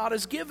provision that God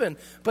has given.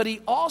 But he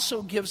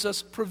also gives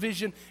us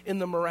provision in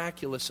the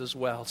miraculous as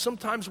well.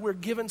 Sometimes we're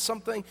given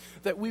something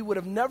that we would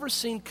have never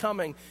seen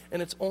coming,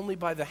 and it's only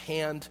by the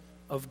hand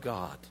of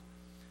God.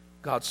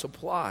 God's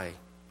supply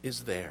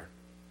is there.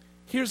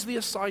 Here's the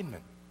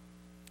assignment.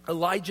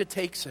 Elijah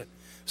takes it.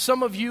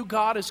 Some of you,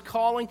 God is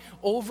calling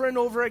over and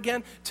over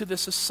again to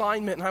this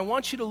assignment. And I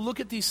want you to look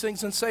at these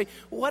things and say,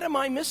 what am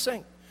I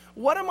missing?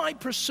 What am I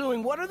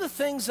pursuing? What are the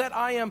things that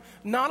I am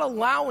not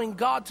allowing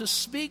God to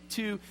speak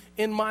to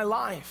in my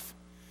life?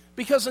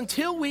 Because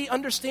until we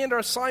understand our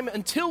assignment,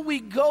 until we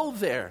go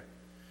there,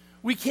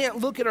 we can't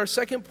look at our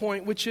second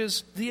point, which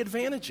is the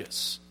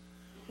advantages.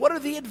 What are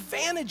the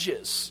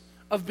advantages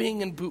of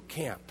being in boot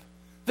camp?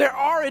 There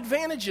are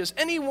advantages.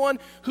 Anyone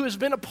who has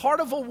been a part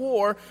of a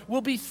war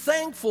will be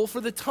thankful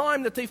for the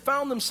time that they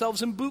found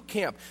themselves in boot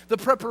camp. The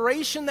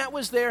preparation that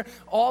was there,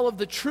 all of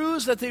the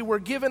truths that they were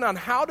given on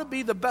how to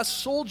be the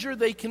best soldier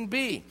they can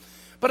be.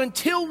 But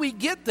until we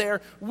get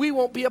there, we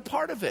won't be a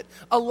part of it.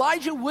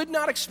 Elijah would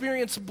not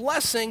experience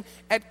blessing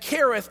at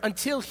Kerith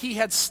until he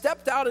had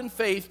stepped out in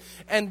faith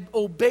and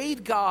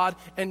obeyed God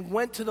and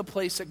went to the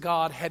place that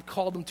God had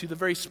called him to, the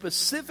very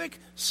specific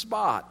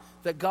spot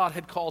that God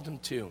had called him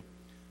to.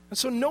 And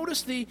so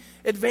notice the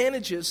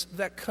advantages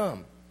that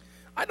come.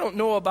 I don't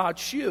know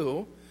about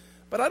you,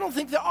 but I don't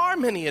think there are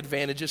many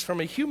advantages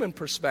from a human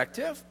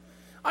perspective.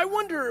 I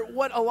wonder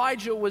what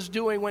Elijah was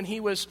doing when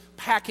he was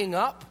packing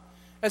up,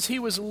 as he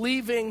was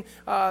leaving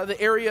the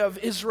area of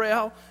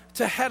Israel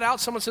to head out.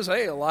 Someone says,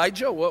 hey,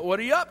 Elijah, what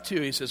are you up to?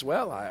 He says,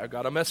 well, I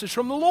got a message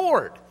from the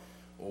Lord.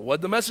 Well,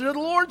 what'd the message of the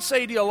Lord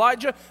say to you,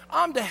 Elijah?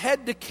 I'm to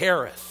head to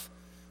Kerith.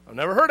 I've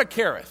never heard of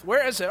Kerith.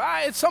 Where is it?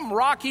 It's some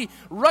rocky,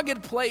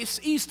 rugged place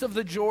east of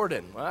the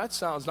Jordan. Well, that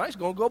sounds nice.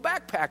 Gonna go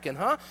backpacking,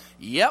 huh?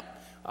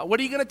 Yep. What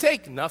are you going to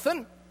take?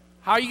 Nothing.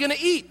 How are you going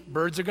to eat?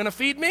 Birds are going to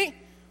feed me?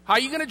 How are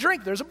you going to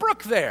drink? There's a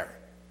brook there.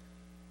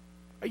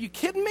 Are you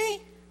kidding me?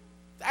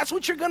 That's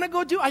what you're going to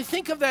go do? I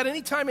think of that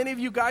anytime any of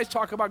you guys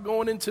talk about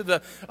going into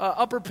the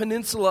upper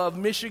peninsula of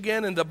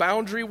Michigan and the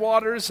Boundary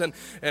Waters, and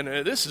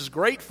this is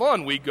great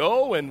fun. We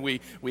go and we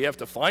have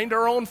to find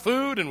our own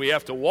food, and we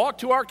have to walk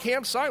to our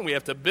campsite, and we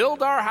have to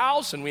build our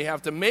house, and we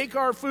have to make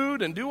our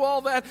food and do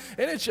all that,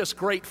 and it's just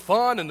great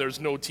fun, and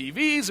there's no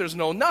TVs, there's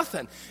no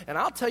nothing. And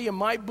I'll tell you,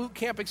 my boot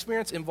camp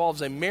experience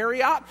involves a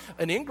Marriott,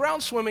 an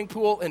in-ground swimming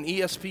pool, and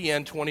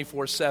ESPN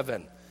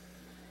 24/7.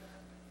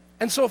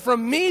 And so for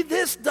me,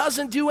 this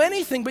doesn't do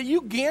anything, but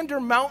you Gander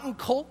Mountain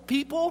cult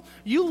people,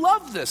 you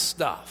love this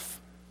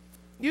stuff.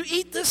 You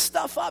eat this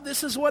stuff up.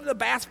 This is what the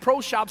Bass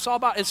Pro Shop's all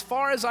about. As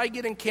far as I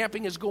get in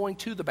camping is going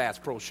to the Bass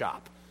Pro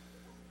Shop.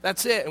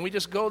 That's it. And we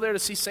just go there to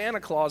see Santa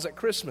Claus at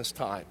Christmas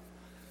time.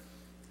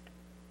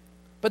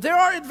 But there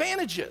are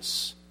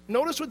advantages.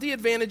 Notice what the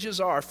advantages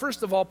are.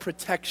 First of all,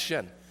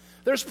 protection.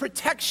 There's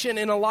protection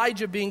in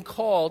Elijah being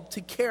called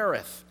to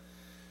Kerith.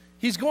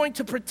 He's going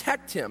to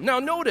protect him. Now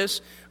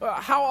notice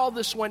how all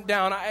this went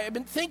down. I've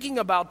been thinking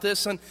about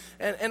this, and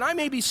I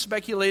may be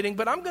speculating,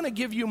 but I'm going to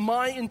give you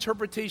my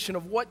interpretation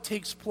of what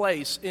takes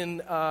place in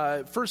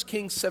 1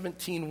 Kings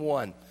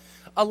 17:1.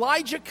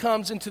 Elijah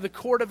comes into the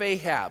court of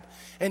Ahab,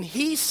 and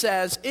he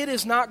says, it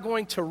is not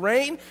going to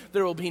rain.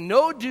 There will be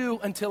no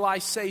dew until I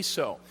say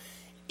so.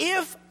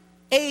 If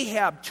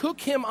Ahab took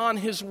him on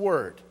his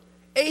word,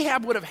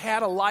 Ahab would have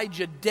had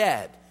Elijah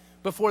dead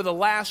before the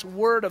last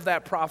word of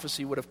that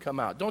prophecy would have come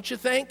out. Don't you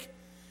think?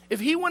 If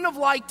he wouldn't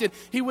have liked it,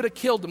 he would have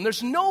killed him.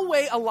 There's no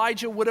way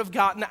Elijah would have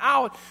gotten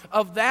out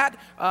of that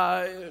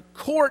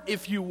court,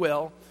 if you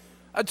will,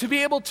 to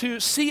be able to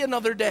see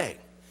another day.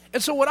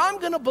 And so what I'm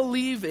going to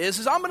believe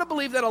is I'm going to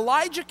believe that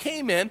Elijah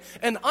came in,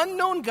 an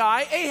unknown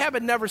guy. Ahab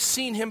had never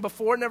seen him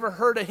before, never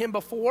heard of him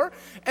before.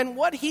 And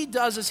what he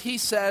does is he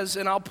says,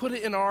 and I'll put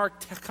it in our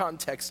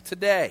context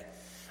today,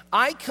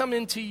 I come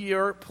into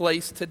your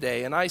place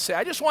today and I say,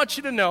 I just want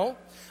you to know,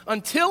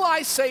 until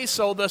I say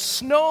so, the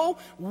snow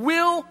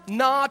will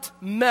not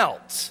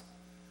melt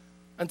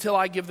until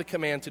I give the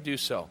command to do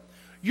so.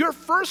 Your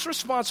first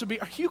response would be,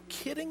 are you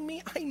kidding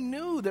me? I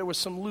knew there was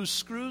some loose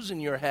screws in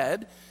your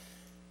head.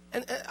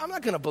 And I'm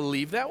not going to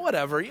believe that,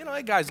 whatever. You know,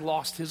 that guy's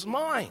lost his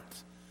mind.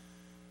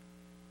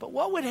 But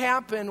what would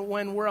happen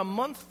when we're a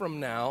month from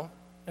now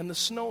and the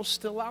snow's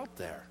still out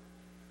there?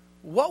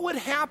 What would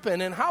happen,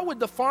 and how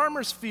would the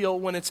farmers feel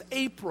when it's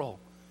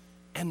April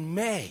and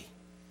May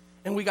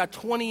and we got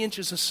 20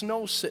 inches of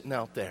snow sitting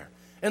out there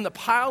and the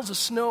piles of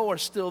snow are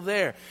still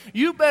there?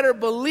 You better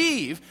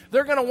believe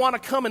they're going to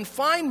want to come and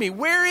find me.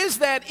 Where is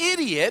that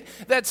idiot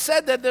that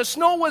said that the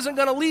snow wasn't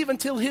going to leave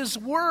until his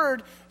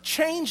word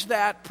changed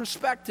that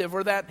perspective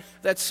or that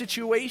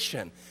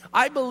situation?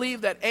 I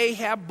believe that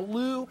Ahab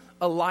blew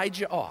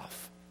Elijah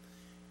off.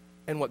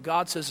 And what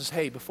God says is,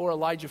 hey, before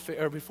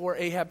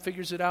Ahab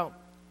figures it out,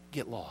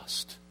 get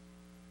lost.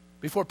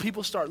 Before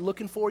people start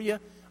looking for you,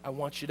 I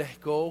want you to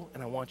go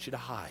and I want you to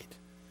hide.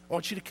 I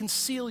want you to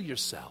conceal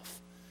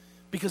yourself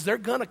because they're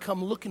going to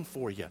come looking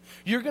for you.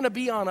 You're going to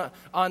be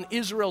on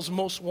Israel's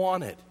most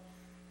wanted.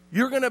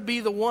 You're going to be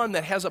the one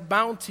that has a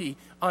bounty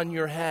on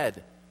your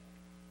head.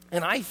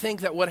 And I think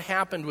that what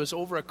happened was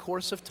over a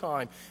course of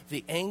time,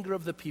 the anger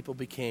of the people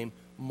became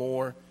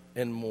more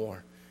and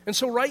more. And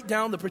so write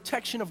down the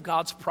protection of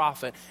God's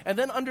prophet. And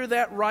then under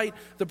that, write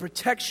the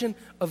protection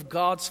of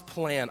God's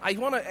plan. I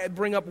want to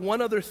bring up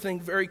one other thing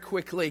very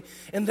quickly,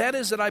 and that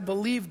is that I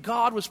believe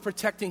God was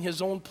protecting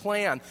his own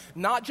plan,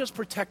 not just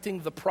protecting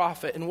the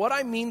prophet. And what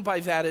I mean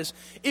by that is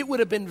it would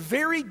have been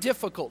very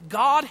difficult.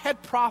 God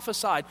had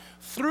prophesied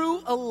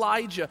through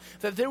Elijah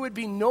that there would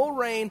be no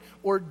rain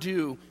or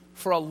dew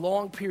for a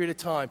long period of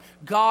time.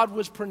 God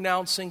was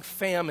pronouncing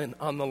famine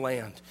on the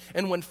land.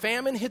 And when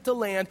famine hit the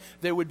land,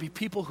 there would be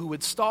people who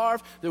would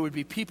starve, there would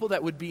be people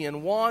that would be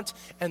in want,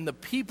 and the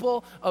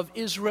people of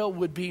Israel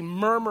would be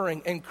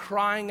murmuring and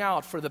crying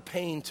out for the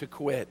pain to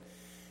quit.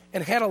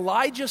 And had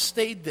Elijah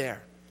stayed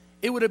there,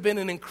 it would have been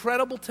an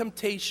incredible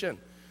temptation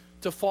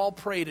to fall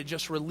prey to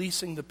just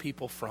releasing the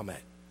people from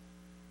it.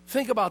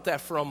 Think about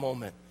that for a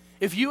moment.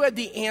 If you had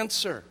the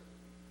answer,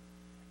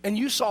 and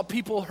you saw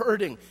people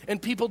hurting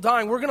and people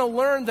dying. We're going to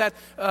learn that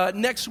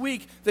next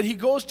week that he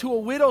goes to a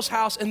widow's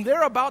house and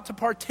they're about to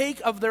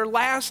partake of their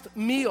last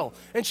meal.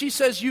 And she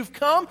says, you've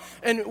come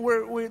and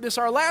this is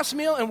our last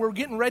meal and we're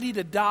getting ready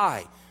to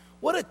die.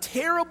 What a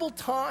terrible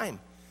time.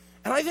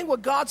 And I think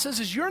what God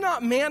says is you're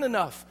not man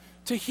enough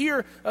to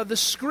hear the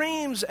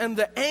screams and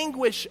the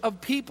anguish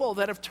of people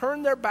that have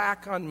turned their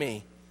back on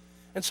me.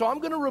 And so I'm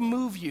going to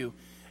remove you.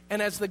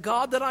 And as the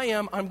God that I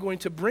am, I'm going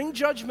to bring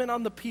judgment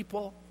on the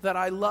people that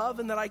I love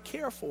and that I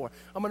care for.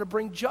 I'm going to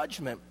bring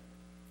judgment,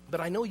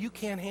 but I know you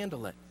can't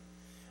handle it.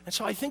 And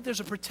so I think there's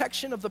a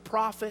protection of the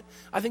prophet.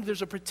 I think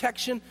there's a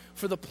protection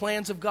for the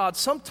plans of God.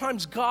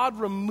 Sometimes God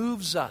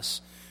removes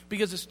us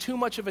because it's too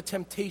much of a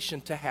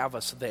temptation to have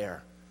us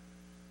there.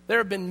 There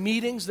have been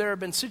meetings, there have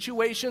been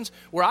situations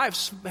where I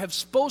have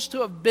supposed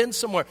to have been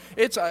somewhere.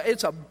 It's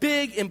a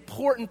big,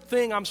 important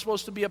thing I'm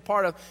supposed to be a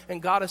part of.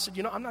 And God has said,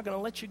 I'm not going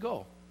to let you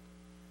go.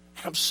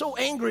 And I'm so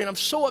angry and I'm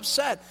so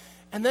upset.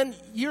 And then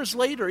years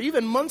later,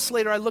 even months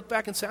later, I look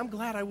back and say, I'm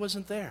glad I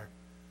wasn't there.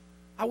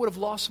 I would have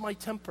lost my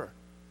temper.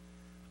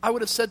 I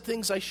would have said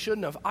things I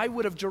shouldn't have. I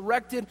would have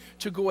directed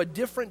to go a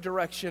different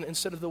direction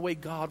instead of the way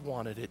God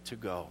wanted it to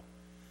go.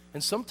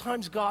 And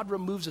sometimes God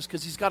removes us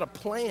because he's got a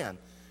plan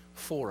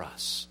for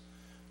us.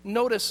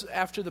 Notice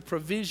after the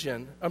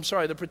protection,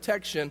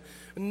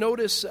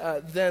 notice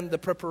then the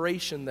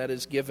preparation that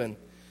is given.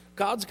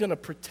 God's going to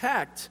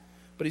protect,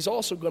 but he's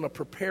also going to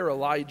prepare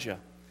Elijah.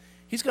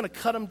 He's going to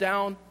cut him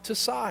down to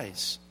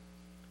size.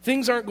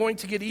 Things aren't going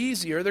to get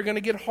easier. They're going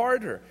to get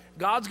harder.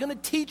 God's going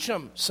to teach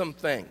him some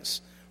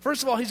things.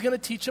 First of all, he's going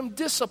to teach him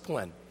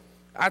discipline.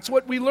 That's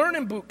what we learn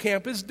in boot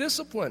camp is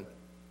discipline.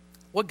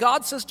 What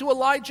God says to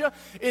Elijah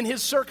in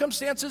his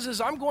circumstances is,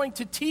 I'm going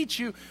to teach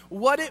you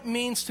what it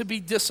means to be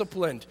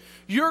disciplined.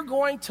 You're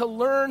going to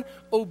learn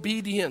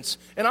obedience.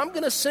 And I'm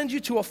going to send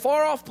you to a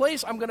far-off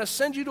place. I'm going to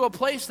send you to a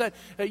place that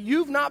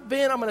you've not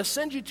been. I'm going to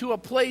send you to a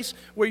place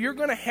where you're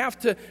going to have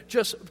to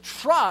just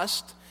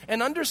trust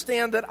and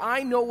understand that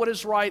I know what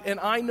is right and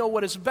I know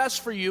what is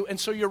best for you. And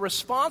so your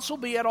response will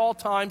be at all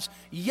times,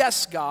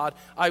 yes, God,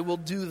 I will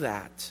do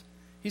that.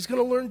 He's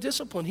going to learn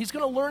discipline. He's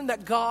going to learn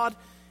that God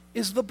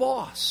is the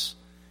boss.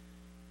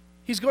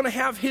 He's going to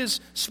have his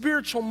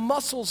spiritual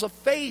muscles of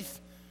faith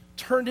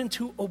turned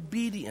into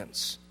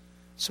obedience.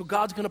 So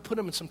God's going to put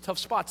him in some tough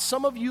spots.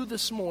 Some of you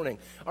this morning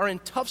are in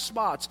tough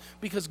spots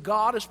because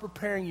God is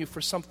preparing you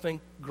for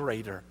something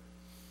greater.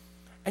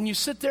 And you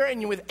sit there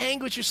and with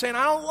anguish, you're saying,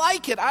 I don't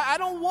like it. I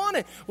don't want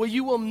it. Well,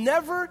 you will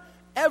never,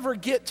 ever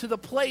get to the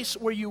place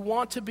where you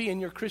want to be in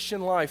your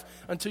Christian life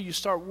until you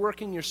start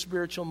working your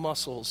spiritual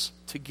muscles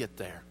to get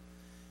there.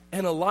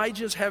 And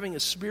Elijah's having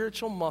his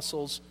spiritual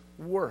muscles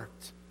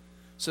worked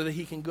so that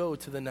he can go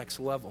to the next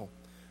level.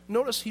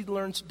 Notice he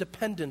learns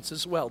dependence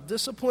as well.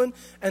 Discipline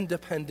and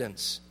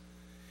dependence.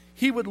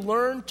 He would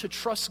learn to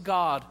trust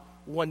God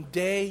one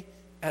day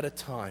at a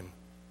time.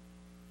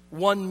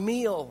 One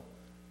meal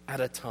at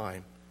a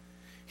time.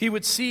 He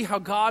would see how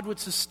God would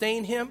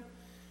sustain him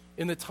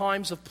in the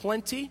times of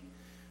plenty.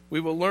 We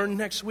will learn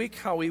next week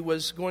how he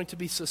was going to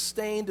be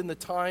sustained in the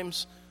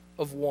times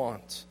of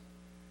want.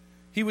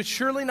 He would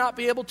surely not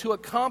be able to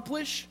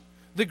accomplish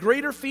the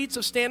greater feats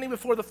of standing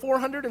before the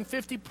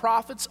 450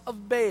 prophets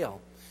of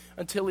Baal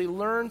until he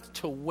learned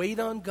to wait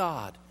on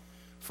God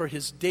for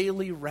his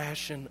daily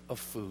ration of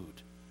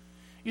food.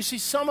 You see,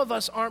 some of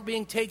us aren't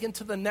being taken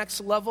to the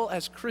next level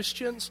as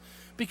Christians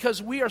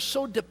because we are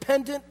so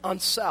dependent on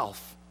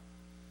self.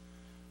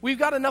 We've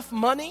got enough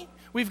money,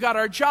 we've got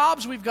our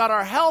jobs, we've got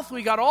our health,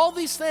 we've got all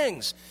these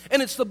things.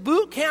 And it's the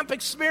boot camp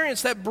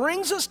experience that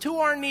brings us to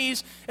our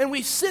knees and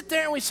we sit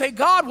there and we say,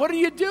 God, what are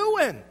you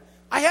doing?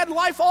 I had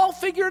life all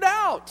figured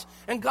out.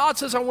 And God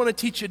says, I want to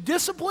teach you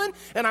discipline,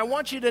 and I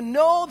want you to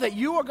know that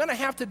you are going to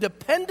have to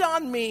depend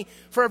on me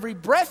for every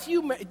breath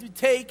you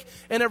take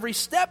and every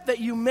step that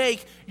you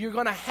make. You're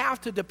going to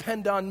have to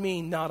depend on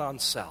me, not on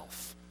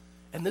self.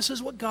 And this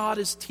is what God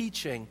is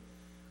teaching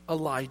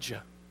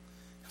Elijah.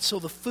 So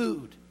the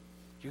food,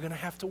 you're going to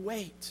have to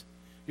wait.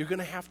 You're going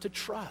to have to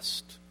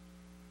trust.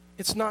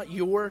 It's not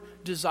your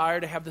desire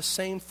to have the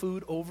same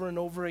food over and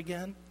over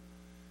again.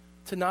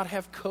 To not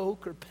have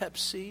Coke or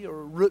Pepsi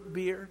or root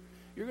beer.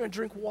 You're going to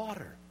drink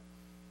water.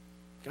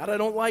 God, I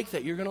don't like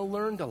that. You're going to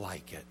learn to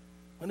like it.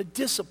 I'm going to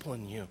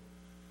discipline you.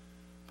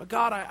 But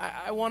God,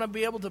 I want to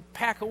be able to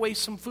pack away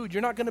some food.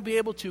 You're not going to be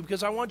able to,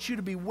 because I want you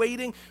to be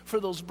waiting for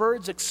those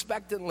birds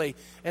expectantly.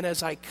 And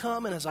as I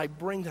come and as I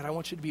bring that, I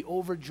want you to be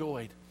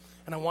overjoyed.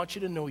 And I want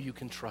you to know you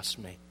can trust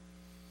me.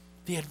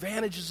 The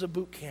advantages of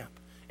boot camp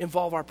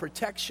involve our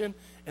protection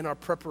and our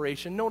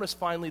preparation. Notice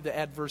finally the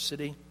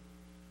adversity.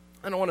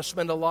 I don't want to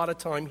spend a lot of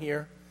time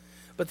here,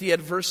 but the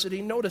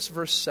adversity, notice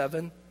verse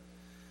 7.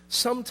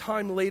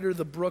 Sometime later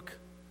the brook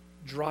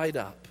dried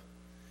up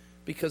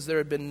because there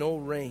had been no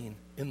rain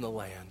in the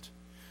land.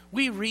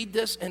 We read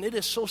this and it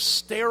is so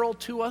sterile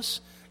to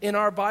us in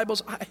our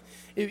Bibles.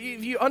 If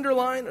you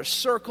underline or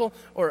circle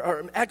or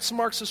an X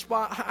marks a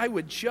spot, I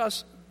would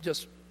just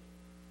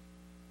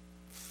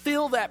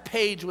fill that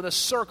page with a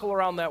circle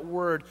around that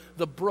word,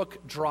 the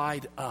brook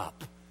dried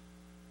up.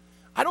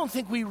 I don't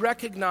think we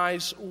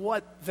recognize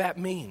what that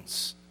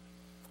means.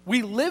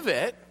 We live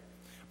it,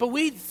 but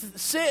we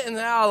sit and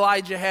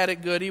Elijah had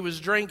it good. He was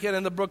drinking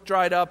and the brook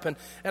dried up. And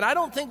I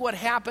don't think what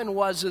happened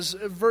is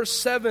verse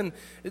 7,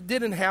 it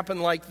didn't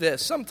happen like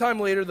this. Sometime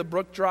later the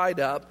brook dried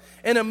up.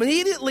 And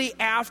immediately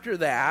after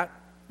that,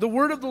 the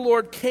word of the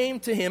Lord came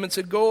to him and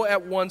said, go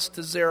at once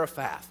to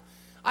Zarephath.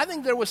 I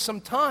think there was some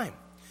time.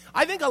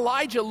 I think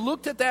Elijah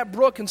looked at that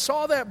brook and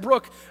saw that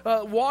brook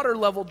water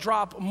level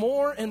drop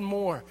more and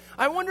more.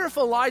 I wonder if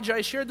Elijah,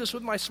 I shared this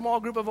with my small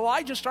group, if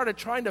Elijah started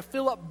trying to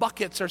fill up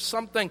buckets or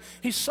something.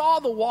 He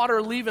saw the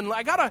water leaving.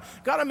 I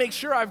gotta make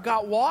sure I've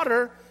got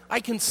water. I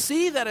can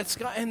see that it's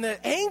got, and the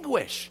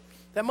anguish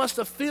that must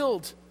have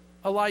filled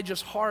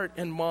Elijah's heart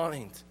and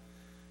mind.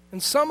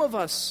 And some of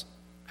us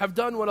have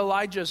done what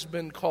Elijah's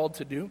been called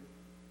to do.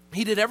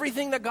 He did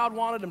everything that God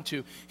wanted him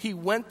to. He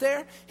went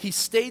there. He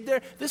stayed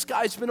there. This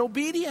guy's been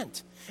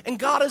obedient. And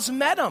God has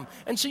met him.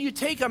 And so you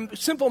take a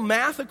simple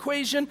math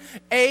equation.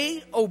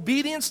 A,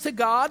 obedience to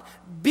God.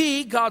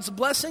 B, God's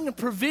blessing and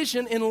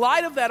provision in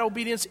light of that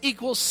obedience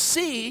equals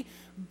C,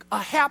 a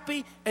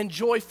happy and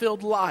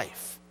joy-filled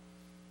life.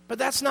 But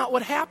that's not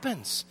what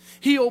happens.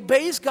 He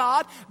obeys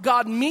God.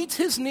 God meets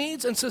his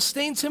needs and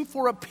sustains him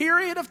for a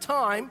period of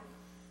time.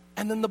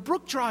 And then the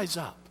brook dries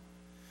up.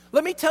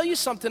 Let me tell you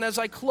something as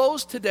I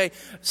close today.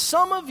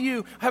 Some of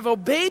you have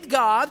obeyed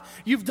God.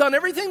 You've done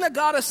everything that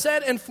God has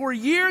said, and for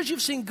years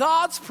you've seen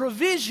God's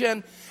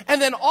provision,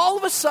 and then all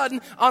of a sudden,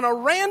 on a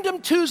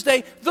random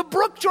Tuesday, the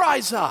brook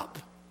dries up.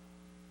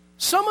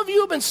 Some of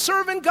you have been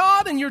serving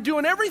God, and you're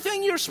doing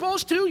everything you're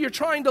supposed to. You're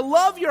trying to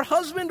love your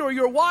husband or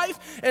your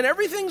wife, and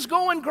everything's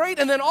going great,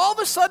 and then all of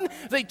a sudden,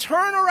 they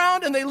turn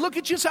around and they look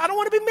at you and say, I don't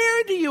want to be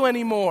married to you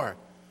anymore.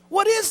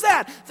 What is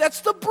that?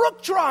 That's the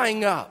brook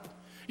drying up.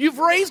 You've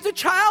raised a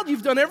child.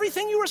 You've done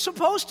everything you were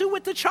supposed to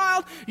with the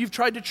child. You've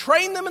tried to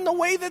train them in the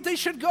way that they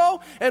should go.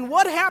 And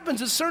what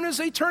happens as soon as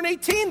they turn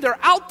 18? They're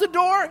out the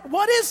door.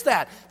 What is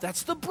that?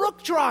 That's the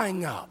brook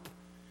drying up.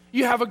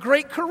 You have a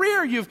great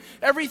career.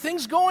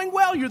 Everything's going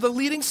well. You're the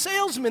leading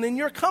salesman in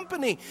your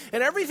company.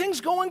 And everything's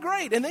going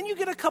great. And then you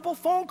get a couple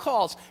phone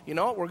calls. You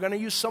know what? We're going to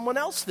use someone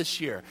else this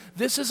year.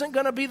 This isn't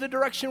going to be the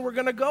direction we're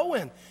going to go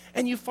in.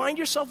 And you find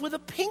yourself with a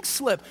pink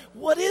slip.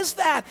 What is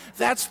that?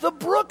 That's the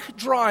brook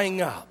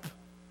drying up.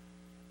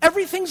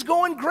 Everything's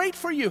going great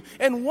for you.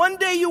 And one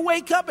day you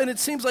wake up and it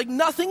seems like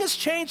nothing has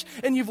changed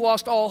and you've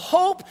lost all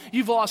hope.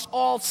 You've lost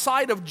all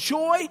sight of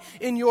joy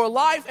in your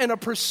life and a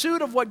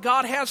pursuit of what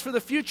God has for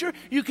the future.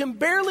 You can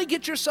barely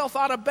get yourself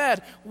out of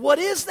bed. What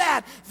is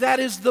that?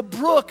 That is the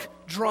brook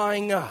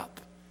drying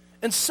up.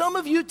 And some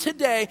of you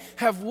today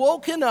have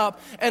woken up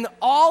and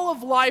all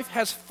of life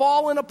has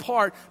fallen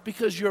apart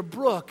because your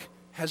brook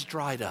has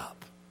dried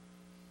up.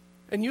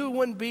 And you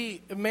wouldn't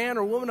be a man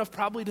or woman enough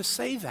probably to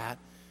say that.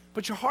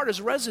 But your heart is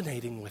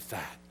resonating with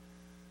that.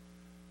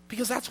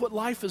 Because that's what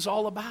life is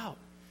all about.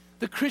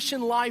 The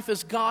Christian life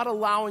is God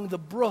allowing the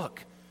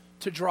brook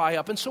to dry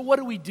up. And so what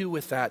do we do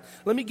with that?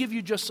 Let me give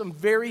you just some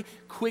very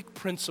quick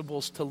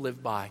principles to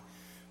live by.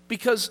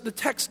 Because the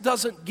text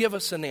doesn't give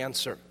us an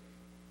answer.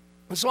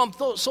 And so I'm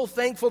so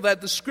thankful that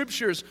the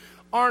scriptures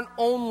aren't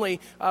only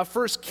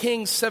 1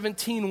 Kings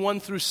 17, 1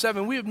 through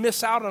 7. We would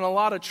miss out on a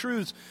lot of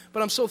truths,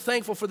 but I'm so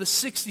thankful for the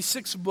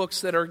 66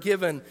 books that are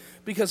given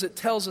because it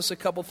tells us a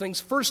couple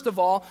things. First of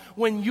all,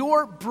 when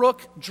your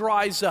brook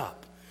dries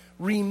up,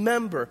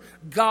 remember,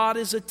 God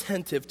is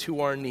attentive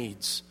to our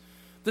needs.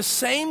 The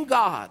same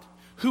God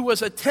who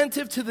was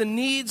attentive to the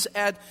needs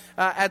at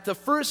the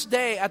first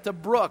day at the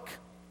brook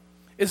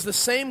is the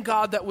same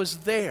God that was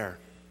there,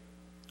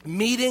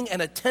 meeting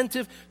and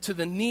attentive to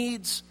the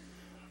needs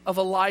of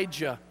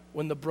Elijah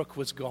when the brook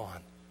was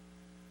gone.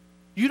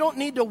 You don't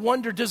need to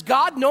wonder, does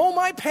God know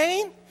my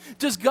pain?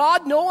 Does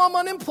God know I'm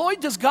unemployed?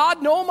 Does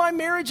God know my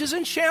marriage is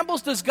in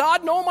shambles? Does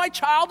God know my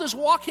child is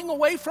walking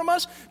away from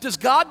us? Does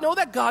God know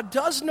that? God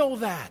does know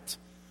that.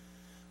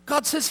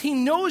 God says he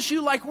knows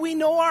you like we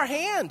know our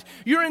hand.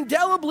 You're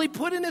indelibly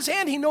put in his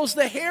hand. He knows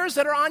the hairs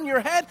that are on your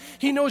head.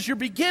 He knows your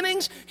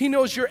beginnings. He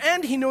knows your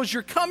end. He knows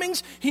your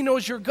comings. He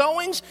knows your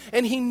goings.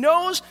 And he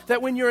knows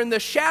that when you're in the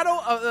shadow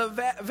of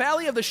the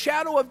valley of the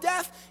shadow of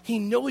death, he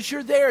knows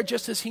you're there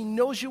just as he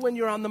knows you when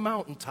you're on the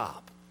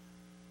mountaintop.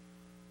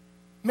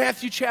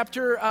 Matthew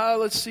chapter,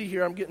 let's see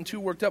here, I'm getting too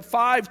worked up,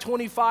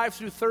 5:25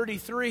 through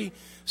 33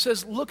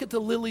 says, look at the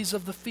lilies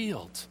of the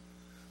field.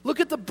 Look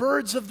at the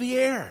birds of the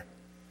air.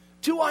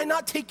 Do I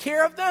not take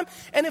care of them?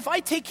 And if I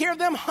take care of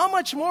them, how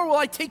much more will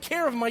I take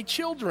care of my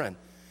children?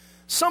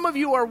 Some of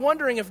you are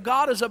wondering if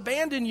God has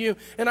abandoned you,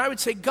 and I would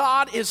say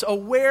God is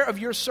aware of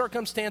your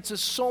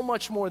circumstances so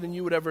much more than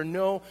you would ever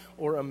know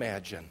or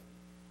imagine.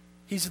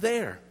 He's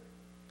there.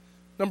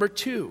 Number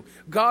 2,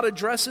 God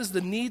addresses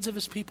the needs of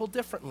his people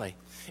differently.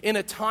 In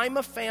a time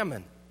of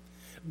famine,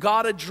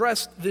 God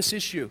addressed this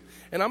issue.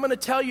 And I'm going to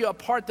tell you a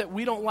part that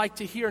we don't like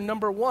to hear.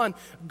 Number 1,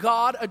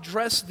 God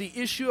addressed the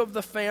issue of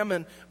the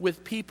famine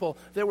with people.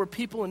 There were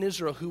people in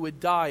Israel who would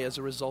die as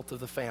a result of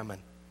the famine.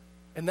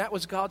 And that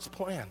was God's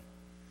plan.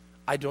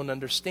 I don't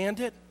understand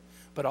it,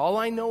 but all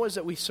I know is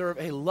that we serve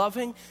a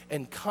loving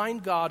and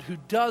kind God who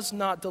does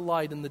not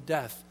delight in the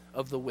death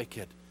of the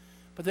wicked.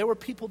 But there were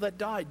people that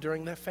died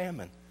during that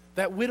famine,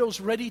 that widows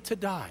ready to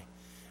die.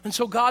 And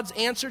so God's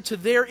answer to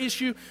their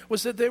issue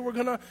was that they were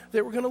going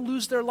to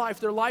lose their life.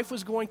 Their life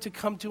was going to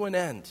come to an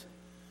end.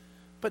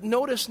 But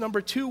notice,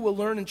 number 2, we'll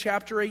learn in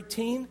chapter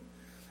 18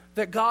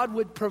 that God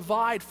would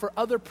provide for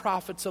other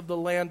prophets of the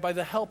land by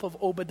the help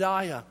of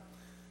Obadiah,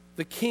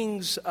 the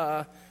king's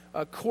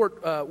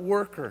court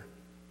worker.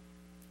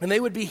 And they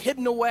would be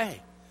hidden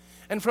away.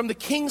 And from the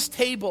king's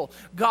table,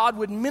 God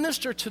would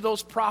minister to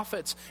those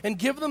prophets and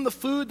give them the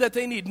food that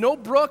they need. No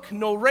brook,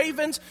 no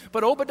ravens,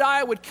 but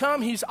Obadiah would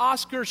come. He's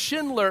Oscar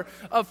Schindler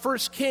of 1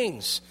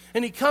 Kings.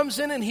 And he comes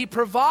in and he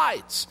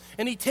provides.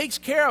 And he takes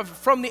care of,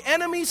 from the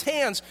enemy's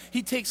hands,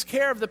 he takes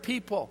care of the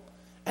people.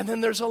 And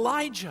then there's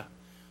Elijah,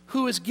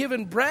 who is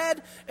given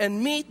bread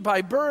and meat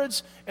by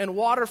birds and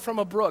water from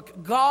a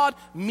brook. God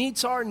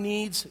meets our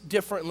needs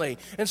differently.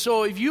 And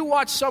so if you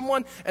watch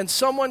someone and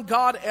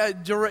God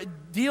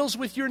deals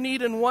with your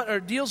need in one, or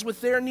deals with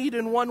their need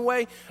in one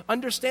way,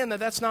 understand that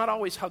that's not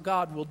always how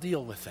God will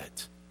deal with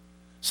it.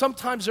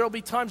 Sometimes there will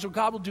be times where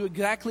God will do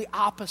exactly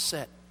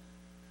opposite.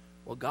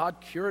 Well, God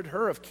cured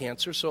her of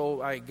cancer,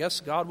 so I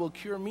guess God will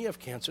cure me of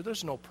cancer.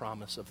 There's no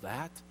promise of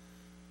that.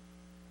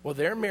 Well,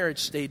 their marriage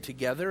stayed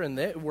together and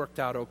it worked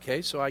out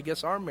okay, so I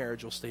guess our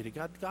marriage will stay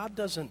together. God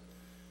doesn't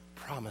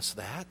promise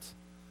that.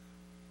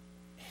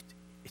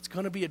 It's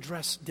going to be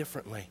addressed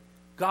differently.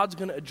 God's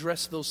going to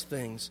address those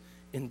things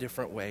in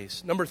different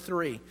ways. Number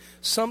 3,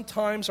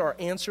 sometimes our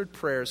answered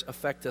prayers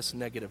affect us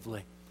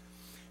negatively.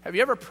 Have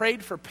you ever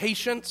prayed for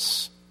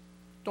patience?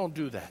 Don't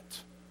do that.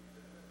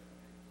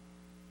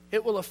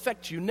 It will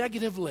affect you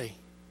negatively.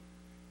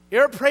 You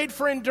ever prayed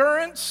for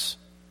endurance?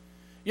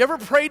 You ever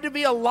prayed to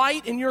be a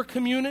light in your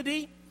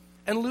community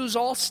and lose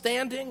all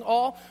standing,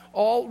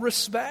 all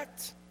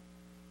respect?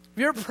 Have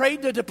you ever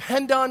prayed to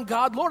depend on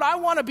God? Lord, I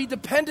want to be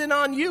dependent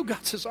on you.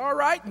 God says, all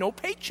right, no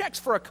paychecks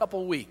for a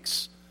couple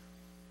weeks.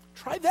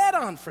 Try that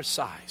on for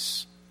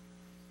size.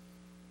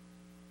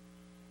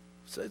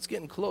 So it's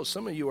getting close.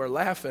 Some of you are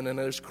laughing and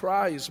there's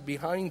cries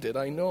behind it,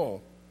 I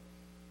know.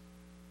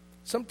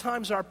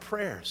 Sometimes our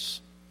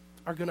prayers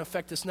are going to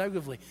affect us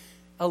negatively.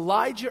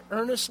 Elijah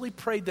earnestly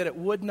prayed that it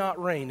would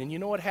not rain. And you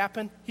know what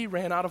happened? He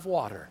ran out of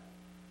water.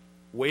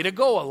 Way to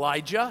go,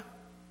 Elijah.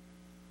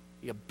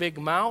 You big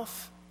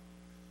mouth.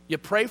 You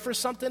pray for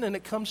something and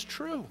it comes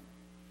true.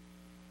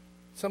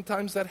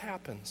 Sometimes that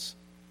happens.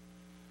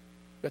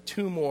 Got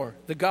 2 more.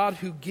 The God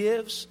who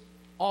gives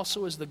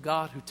also is the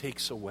God who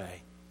takes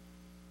away.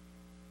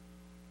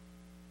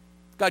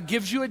 God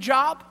gives you a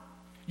job,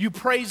 you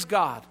praise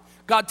God.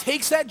 God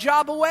takes that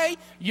job away,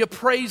 you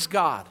praise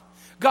God.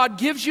 God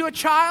gives you a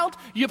child,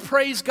 you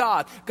praise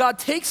God. God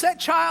takes that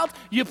child,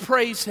 you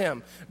praise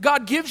Him.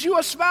 God gives you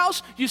a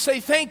spouse, you say,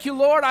 thank you,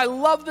 Lord, I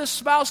love this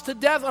spouse to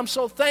death. I'm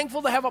so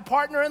thankful to have a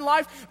partner in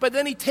life. But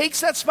then He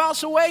takes that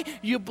spouse away,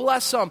 you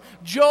bless Him.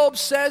 Job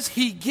says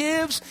He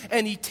gives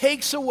and He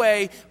takes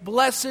away.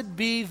 Blessed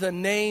be the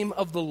name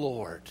of the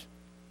Lord.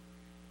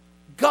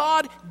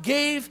 God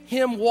gave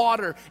him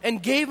water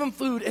and gave him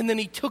food, and then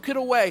He took it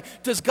away.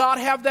 Does God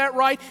have that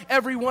right?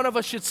 Every one of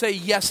us should say,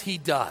 yes, He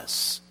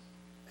does.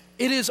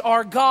 It is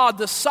our God,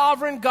 the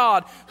sovereign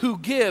God, who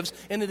gives,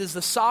 and it is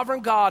the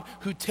sovereign God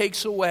who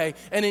takes away.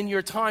 And in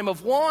your time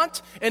of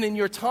want and in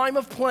your time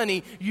of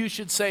plenty, you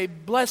should say,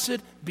 blessed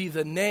be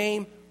the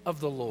name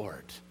of the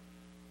Lord.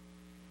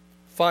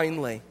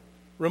 Finally,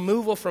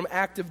 removal from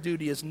active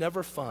duty is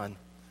never fun,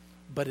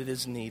 but it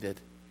is needed.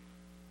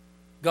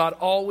 God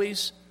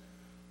always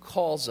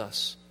calls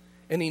us,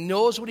 and He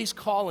knows what He's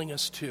calling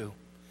us to.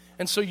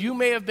 And so you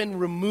may have been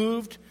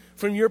removed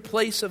from your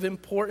place of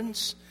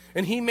importance,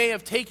 and He may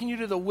have taken you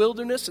to the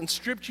wilderness and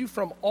stripped you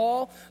from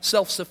all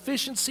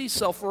self-sufficiency,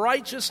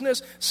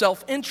 self-righteousness,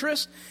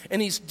 self-interest.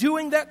 And He's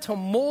doing that to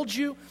mold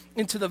you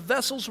into the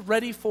vessels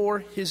ready for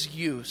His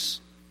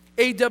use.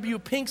 A.W.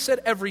 Pink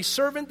said, every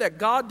servant that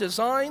God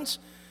designs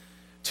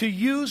to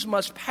use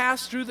must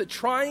pass through the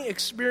trying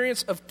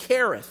experience of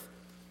Kerith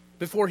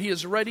before he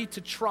is ready to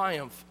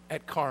triumph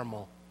at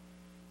Carmel.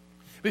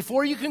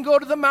 Before you can go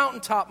to the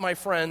mountaintop, my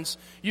friends,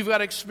 you've got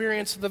to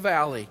experience the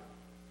valley.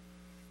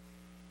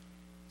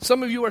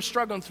 Some of you are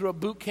struggling through a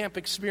boot camp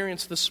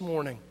experience this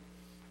morning.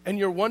 and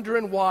you're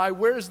wondering why.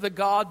 Where's the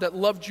God that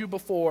loved you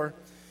before?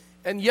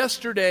 And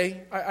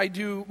yesterday, I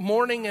do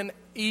morning and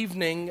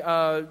evening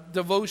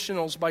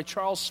devotionals by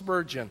Charles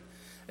Spurgeon.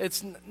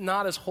 It's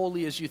not as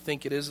holy as you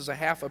think it is. It's a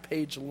half a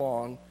page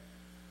long.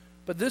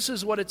 But this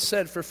is what it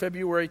said for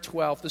February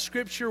 12th. The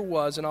scripture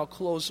was, and I'll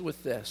close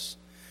with this: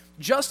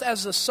 just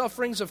as the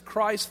sufferings of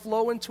Christ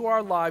flow into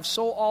our lives,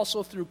 so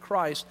also through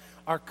Christ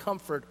our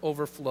comfort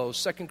overflows.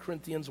 2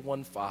 Corinthians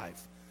 1:5.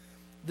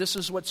 This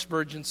is what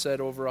Spurgeon said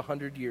over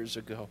 100 years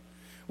ago.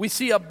 We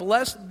see a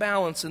blessed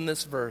balance in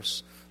this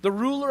verse. The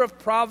ruler of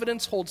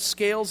providence holds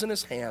scales in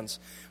his hands,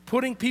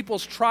 putting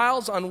people's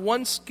trials on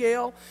one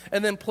scale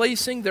and then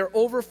placing their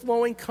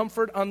overflowing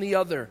comfort on the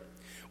other.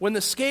 When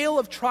the scale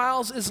of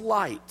trials is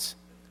light,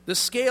 the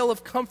scale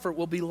of comfort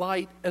will be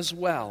light as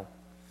well.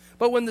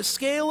 But when the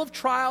scale of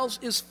trials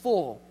is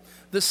full,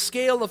 the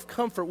scale of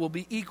comfort will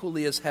be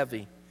equally as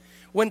heavy.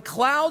 When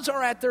clouds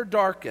are at their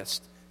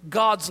darkest,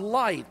 God's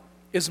light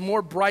is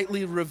more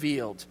brightly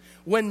revealed.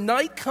 When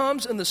night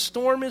comes and the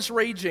storm is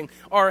raging,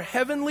 our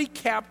heavenly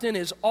captain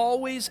is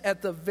always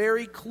at the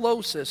very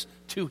closest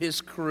to his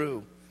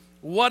crew.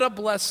 What a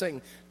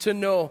blessing to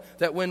know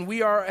that when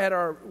we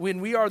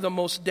are the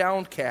most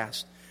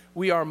downcast,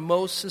 we are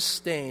most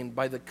sustained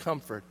by the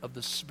comfort of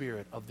the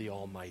Spirit of the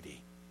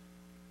Almighty.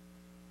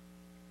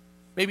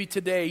 Maybe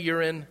today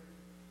you're in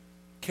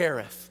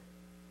Kerith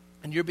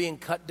and you're being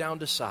cut down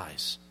to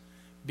size.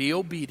 Be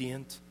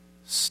obedient.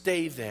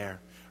 Stay there,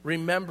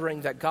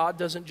 remembering that God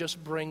doesn't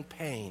just bring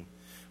pain,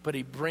 but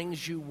He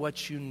brings you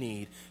what you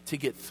need to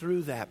get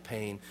through that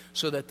pain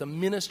so that the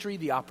ministry,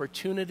 the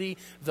opportunity,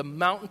 the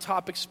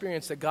mountaintop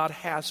experience that God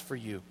has for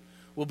you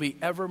will be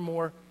ever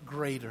more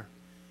greater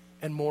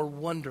and more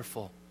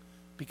wonderful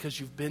because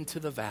you've been to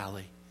the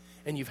valley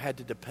and you've had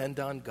to depend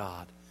on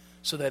God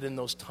so that in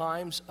those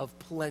times of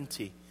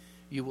plenty,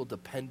 you will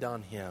depend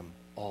on Him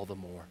all the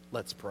more.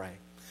 Let's pray.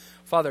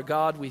 Father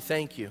God, we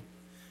thank you.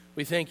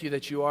 We thank you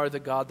that you are the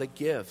God that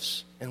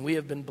gives, and we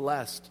have been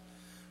blessed.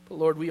 But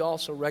Lord, we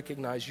also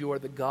recognize you are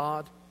the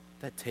God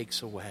that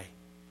takes away.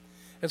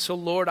 And so,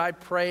 Lord, I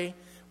pray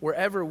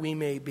wherever we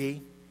may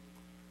be,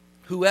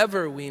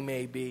 whoever we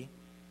may be,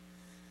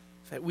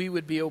 that we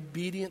would be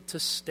obedient to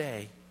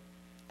stay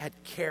at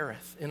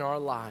Kerith in our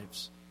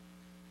lives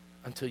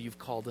until you've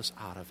called us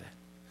out of it.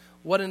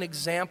 What an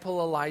example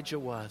Elijah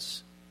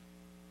was.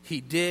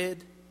 He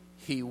did,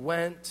 he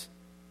went,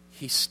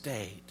 he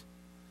stayed.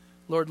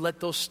 Lord, let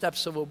those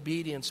steps of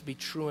obedience be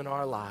true in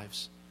our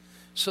lives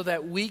so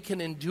that we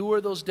can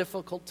endure those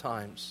difficult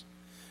times,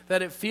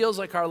 that it feels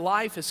like our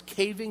life is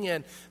caving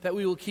in, that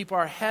we will keep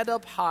our head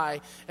up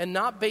high and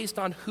not based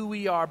on who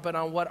we are, but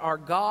on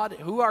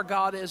who our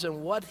God is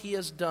and what He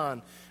has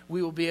done.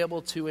 We will be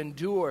able to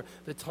endure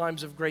the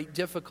times of great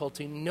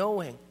difficulty,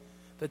 knowing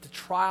that the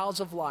trials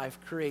of life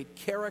create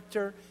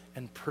character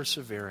and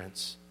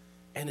perseverance.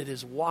 And it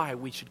is why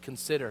we should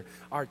consider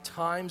our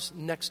times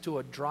next to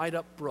a dried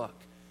up brook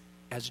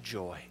as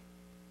joy.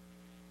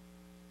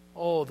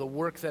 Oh, the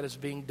work that is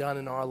being done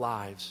in our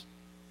lives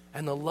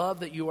and the love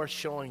that you are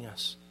showing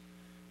us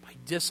by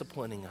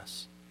disciplining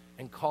us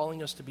and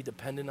calling us to be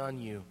dependent on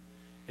you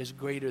is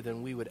greater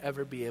than we would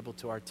ever be able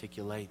to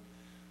articulate.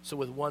 So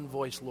with one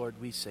voice, Lord,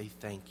 we say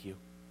thank you.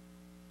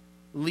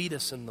 Lead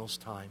us in those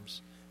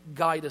times.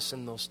 Guide us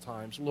in those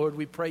times. Lord,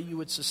 we pray you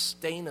would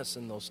sustain us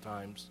in those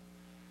times.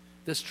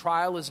 This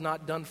trial is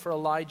not done for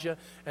Elijah,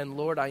 and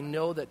Lord, I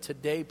know that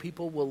today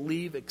people will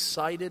leave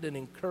excited and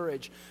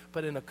encouraged,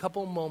 but in a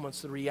couple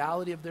moments, the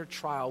reality of their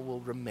trial will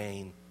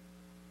remain.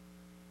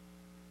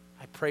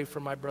 I pray for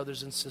my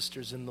brothers and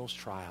sisters in those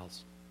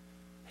trials,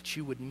 that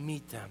you would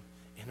meet them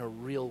in a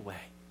real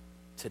way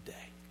today.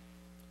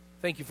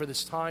 Thank you for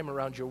this time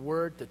around your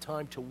word, the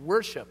time to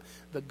worship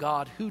the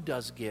God who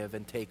does give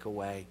and take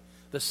away,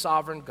 the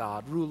sovereign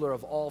God, ruler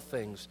of all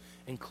things,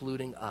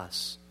 including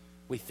us.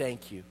 We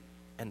thank you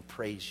and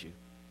praise you.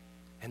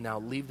 And now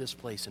leave this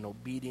place in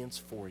obedience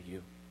for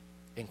you.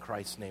 In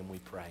Christ's name we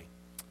pray.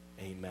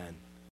 Amen.